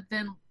 But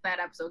then that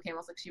episode came, I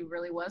was like, she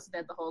really was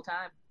dead the whole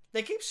time.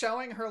 They keep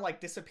showing her like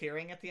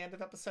disappearing at the end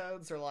of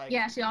episodes, or like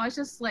she always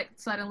just like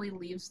suddenly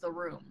leaves the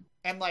room.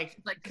 And like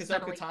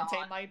Kizoku Tante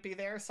might be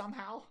there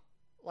somehow.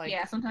 Like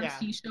sometimes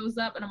he shows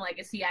up, and I'm like,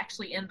 is he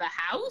actually in the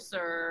house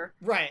or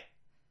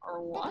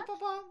or what?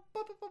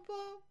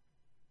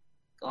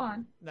 Go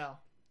on. No.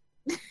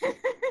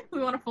 We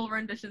want a full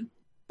rendition.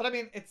 But I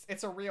mean,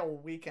 it's a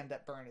real Weekend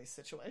at Bernie's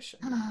situation,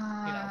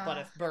 But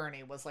if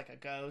Bernie was like a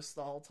ghost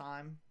the whole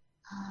time,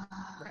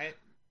 right?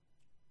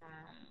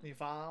 You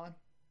following?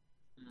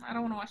 I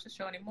don't want to watch the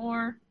show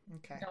anymore.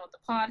 Okay. I'm done with the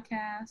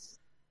podcast.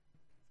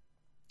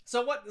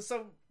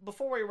 So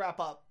before we wrap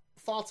up,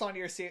 thoughts on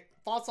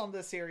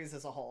this series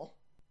as a whole?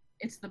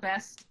 It's the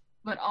best,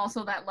 but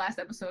also that last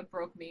episode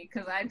broke me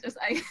because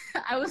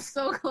I was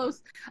so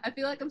close. I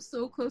feel like I'm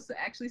so close to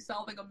actually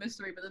solving a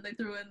mystery, but then they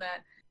threw in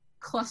that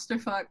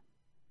clusterfuck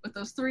with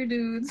those three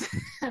dudes,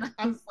 and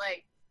I was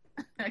like,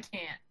 I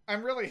can't.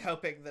 I'm really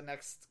hoping the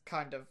next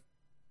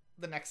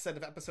set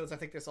of episodes, I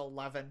think there's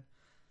 11.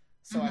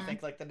 So I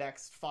think like the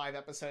next 5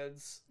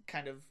 episodes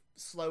kind of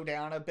slow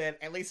down a bit,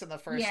 at least in the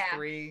first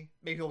 3.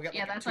 Maybe we'll get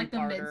that's like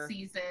the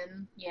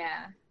mid-season.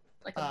 Yeah.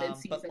 Like the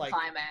mid-season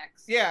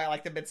climax. Yeah,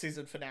 like the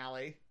mid-season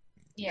finale.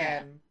 Yeah.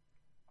 And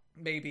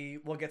maybe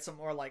we'll get some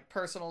more like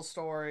personal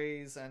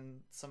stories and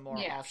some more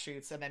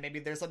offshoots, and then maybe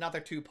there's another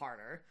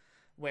 2-parter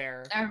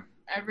where I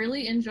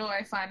really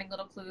enjoy finding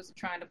little clues and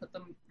trying to put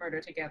the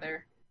murder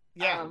together.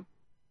 Yeah.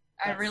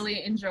 I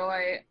really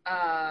enjoy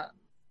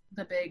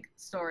the big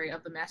story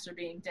of the master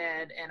being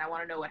dead, and I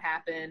want to know what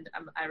happened.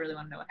 I really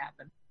want to know what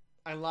happened.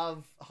 I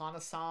love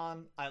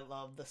Hana-san. I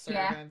love the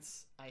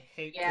servants. I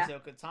hate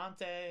Kizoku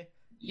Tante.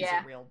 He's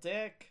a real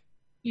dick.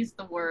 He's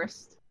the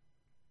worst.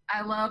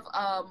 I love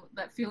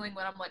that feeling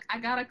when I'm like, I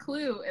got a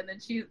clue, and then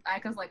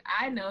Aika's like,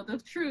 I know the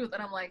truth,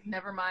 and I'm like,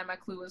 never mind, my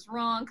clue was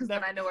wrong, because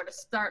then I know where to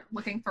start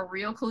looking for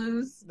real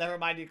clues. Never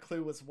mind, your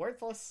clue was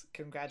worthless.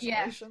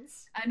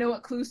 Congratulations. Yeah. I know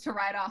what clues to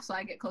write off, so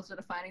I get closer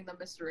to finding the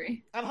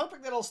mystery. I'm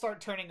hoping that it'll start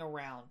turning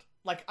around.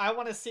 Like, I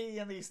want to see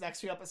in these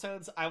next few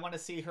episodes, I want to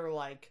see her,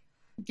 like,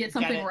 get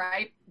something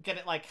right. Get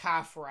it, like,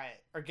 half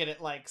right. Or get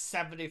it, like,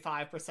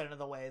 75% of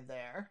the way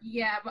there.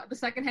 Yeah, but the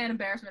secondhand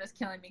embarrassment is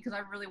killing me, because I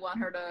really want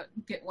her to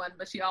get one,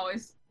 but she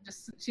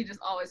just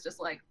always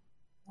like,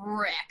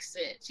 wrecks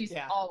it. She's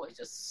always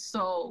just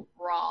so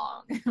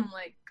wrong. I'm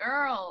like,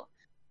 girl,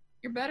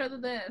 you're better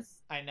than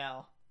this. I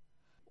know.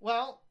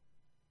 Well,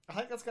 I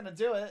think that's going to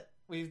do it.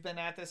 We've been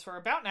at this for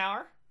about an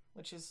hour,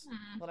 which is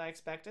what I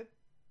expected.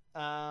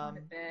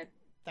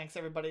 Thanks,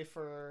 everybody,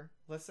 for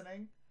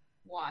listening.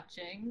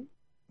 Watching.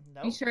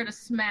 Nope. Be sure to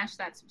smash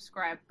that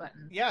subscribe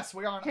button. Yes,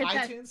 we're on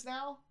iTunes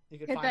now. You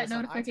can hit that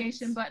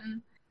notification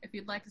button if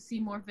you'd like to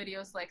see more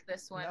videos like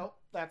this one. Nope,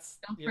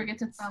 don't forget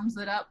to thumbs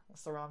it up.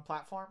 That's the wrong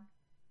platform.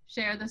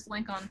 Share this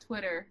link on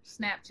Twitter,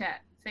 Snapchat,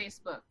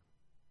 Facebook.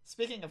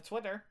 Speaking of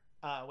Twitter,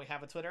 we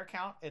have a Twitter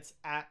account. It's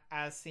at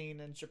As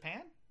Seen in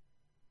Japan.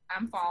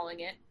 I'm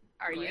following it.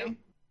 Are you?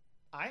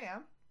 I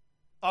am.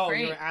 Oh,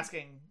 great. You're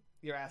asking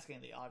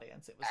the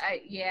audience. It was.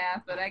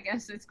 But I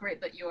guess it's great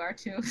that you are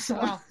too. So.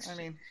 Well, I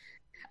mean,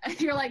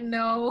 you're like,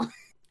 no.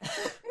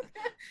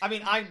 I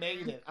mean, I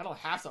made it. I don't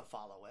have to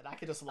follow it. I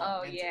could just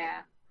log into it.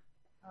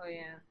 Oh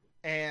yeah.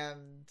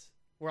 and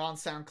we're on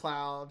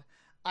SoundCloud.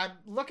 I'm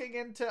looking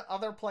into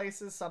other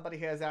places. Somebody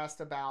has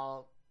asked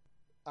about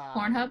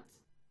Pornhub?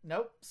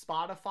 Nope,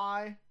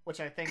 Spotify, which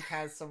I think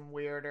has some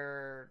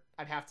weirder...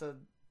 I'd have to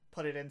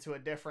put it into a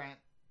different,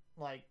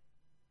 like,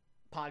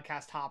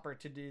 podcast hopper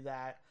to do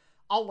that.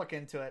 I'll look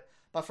into it.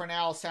 But for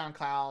now,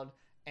 SoundCloud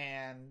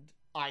and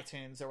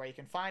iTunes are where you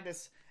can find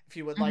us. If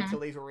you would like to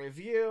leave a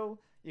review,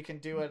 you can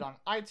do it on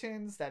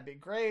iTunes. That'd be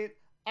great.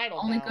 I don't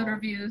know. Only good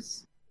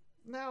reviews.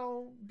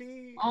 No,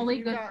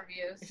 only good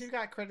reviews. If you've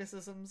got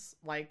criticisms,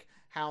 like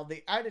how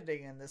the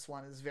editing in this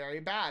one is very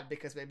bad,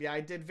 because maybe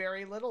I did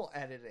very little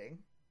editing.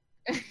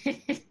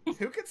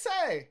 Who could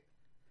say?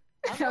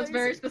 That's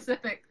very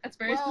specific. That's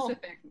very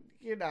specific.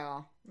 You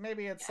know,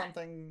 maybe it's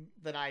something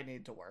that I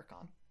need to work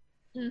on.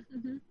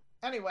 Mm-hmm.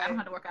 Anyway. I don't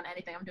have to work on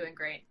anything. I'm doing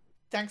great.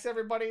 Thanks,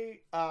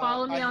 everybody.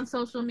 Follow me on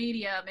social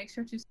media. Make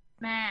sure to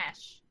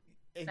smash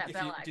that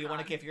bell icon. Do you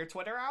want to give your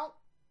Twitter out?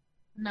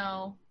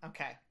 No.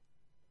 Okay.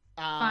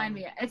 Find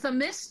me. It's a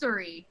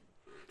mystery.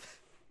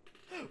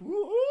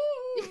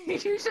 You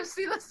should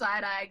see the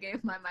side eye I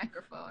gave my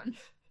microphone.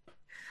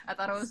 I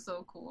thought it was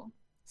so cool.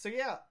 So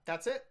yeah,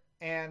 that's it.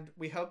 And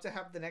we hope to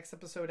have the next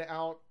episode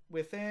out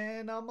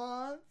within a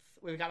month.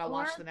 We've got to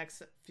watch the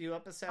next few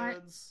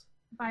episodes.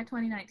 By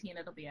 2019,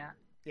 it'll be out.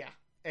 Yeah.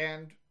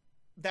 And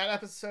that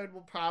episode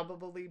will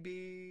probably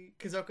be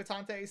Kizoku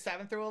Tante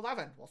 7 through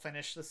 11. We'll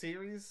finish the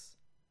series.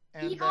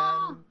 And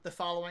then the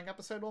following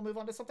episode, we'll move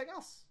on to something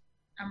else.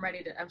 I'm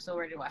so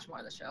ready to watch more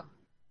of the show.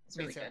 It's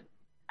really good.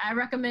 I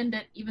recommend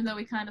it, even though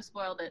we kind of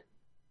spoiled it.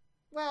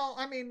 Well,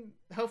 I mean,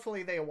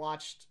 hopefully they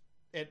watched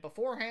it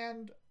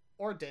beforehand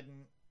or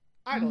didn't.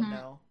 I don't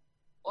know.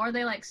 Or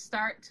they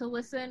start to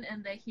listen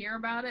and they hear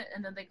about it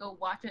and then they go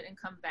watch it and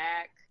come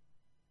back.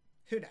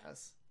 Who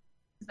knows?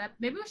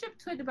 Maybe we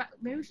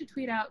should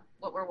tweet out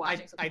what we're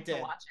watching so people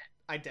can watch it.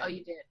 I did. Oh,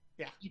 you did?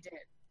 Yeah. You did?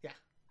 Yeah.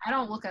 I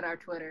don't look at our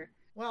Twitter.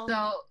 Well,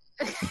 so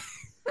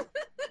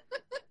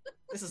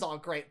this is all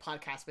great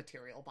podcast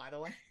material, by the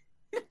way.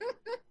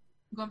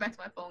 I'm going back to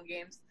my phone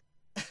games.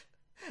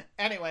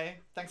 Anyway,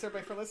 thanks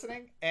everybody for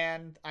listening,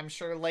 and I'm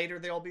sure later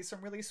there'll be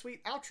some really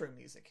sweet outro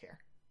music here.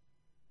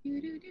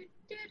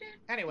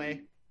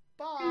 Anyway,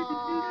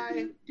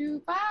 bye.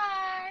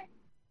 Bye.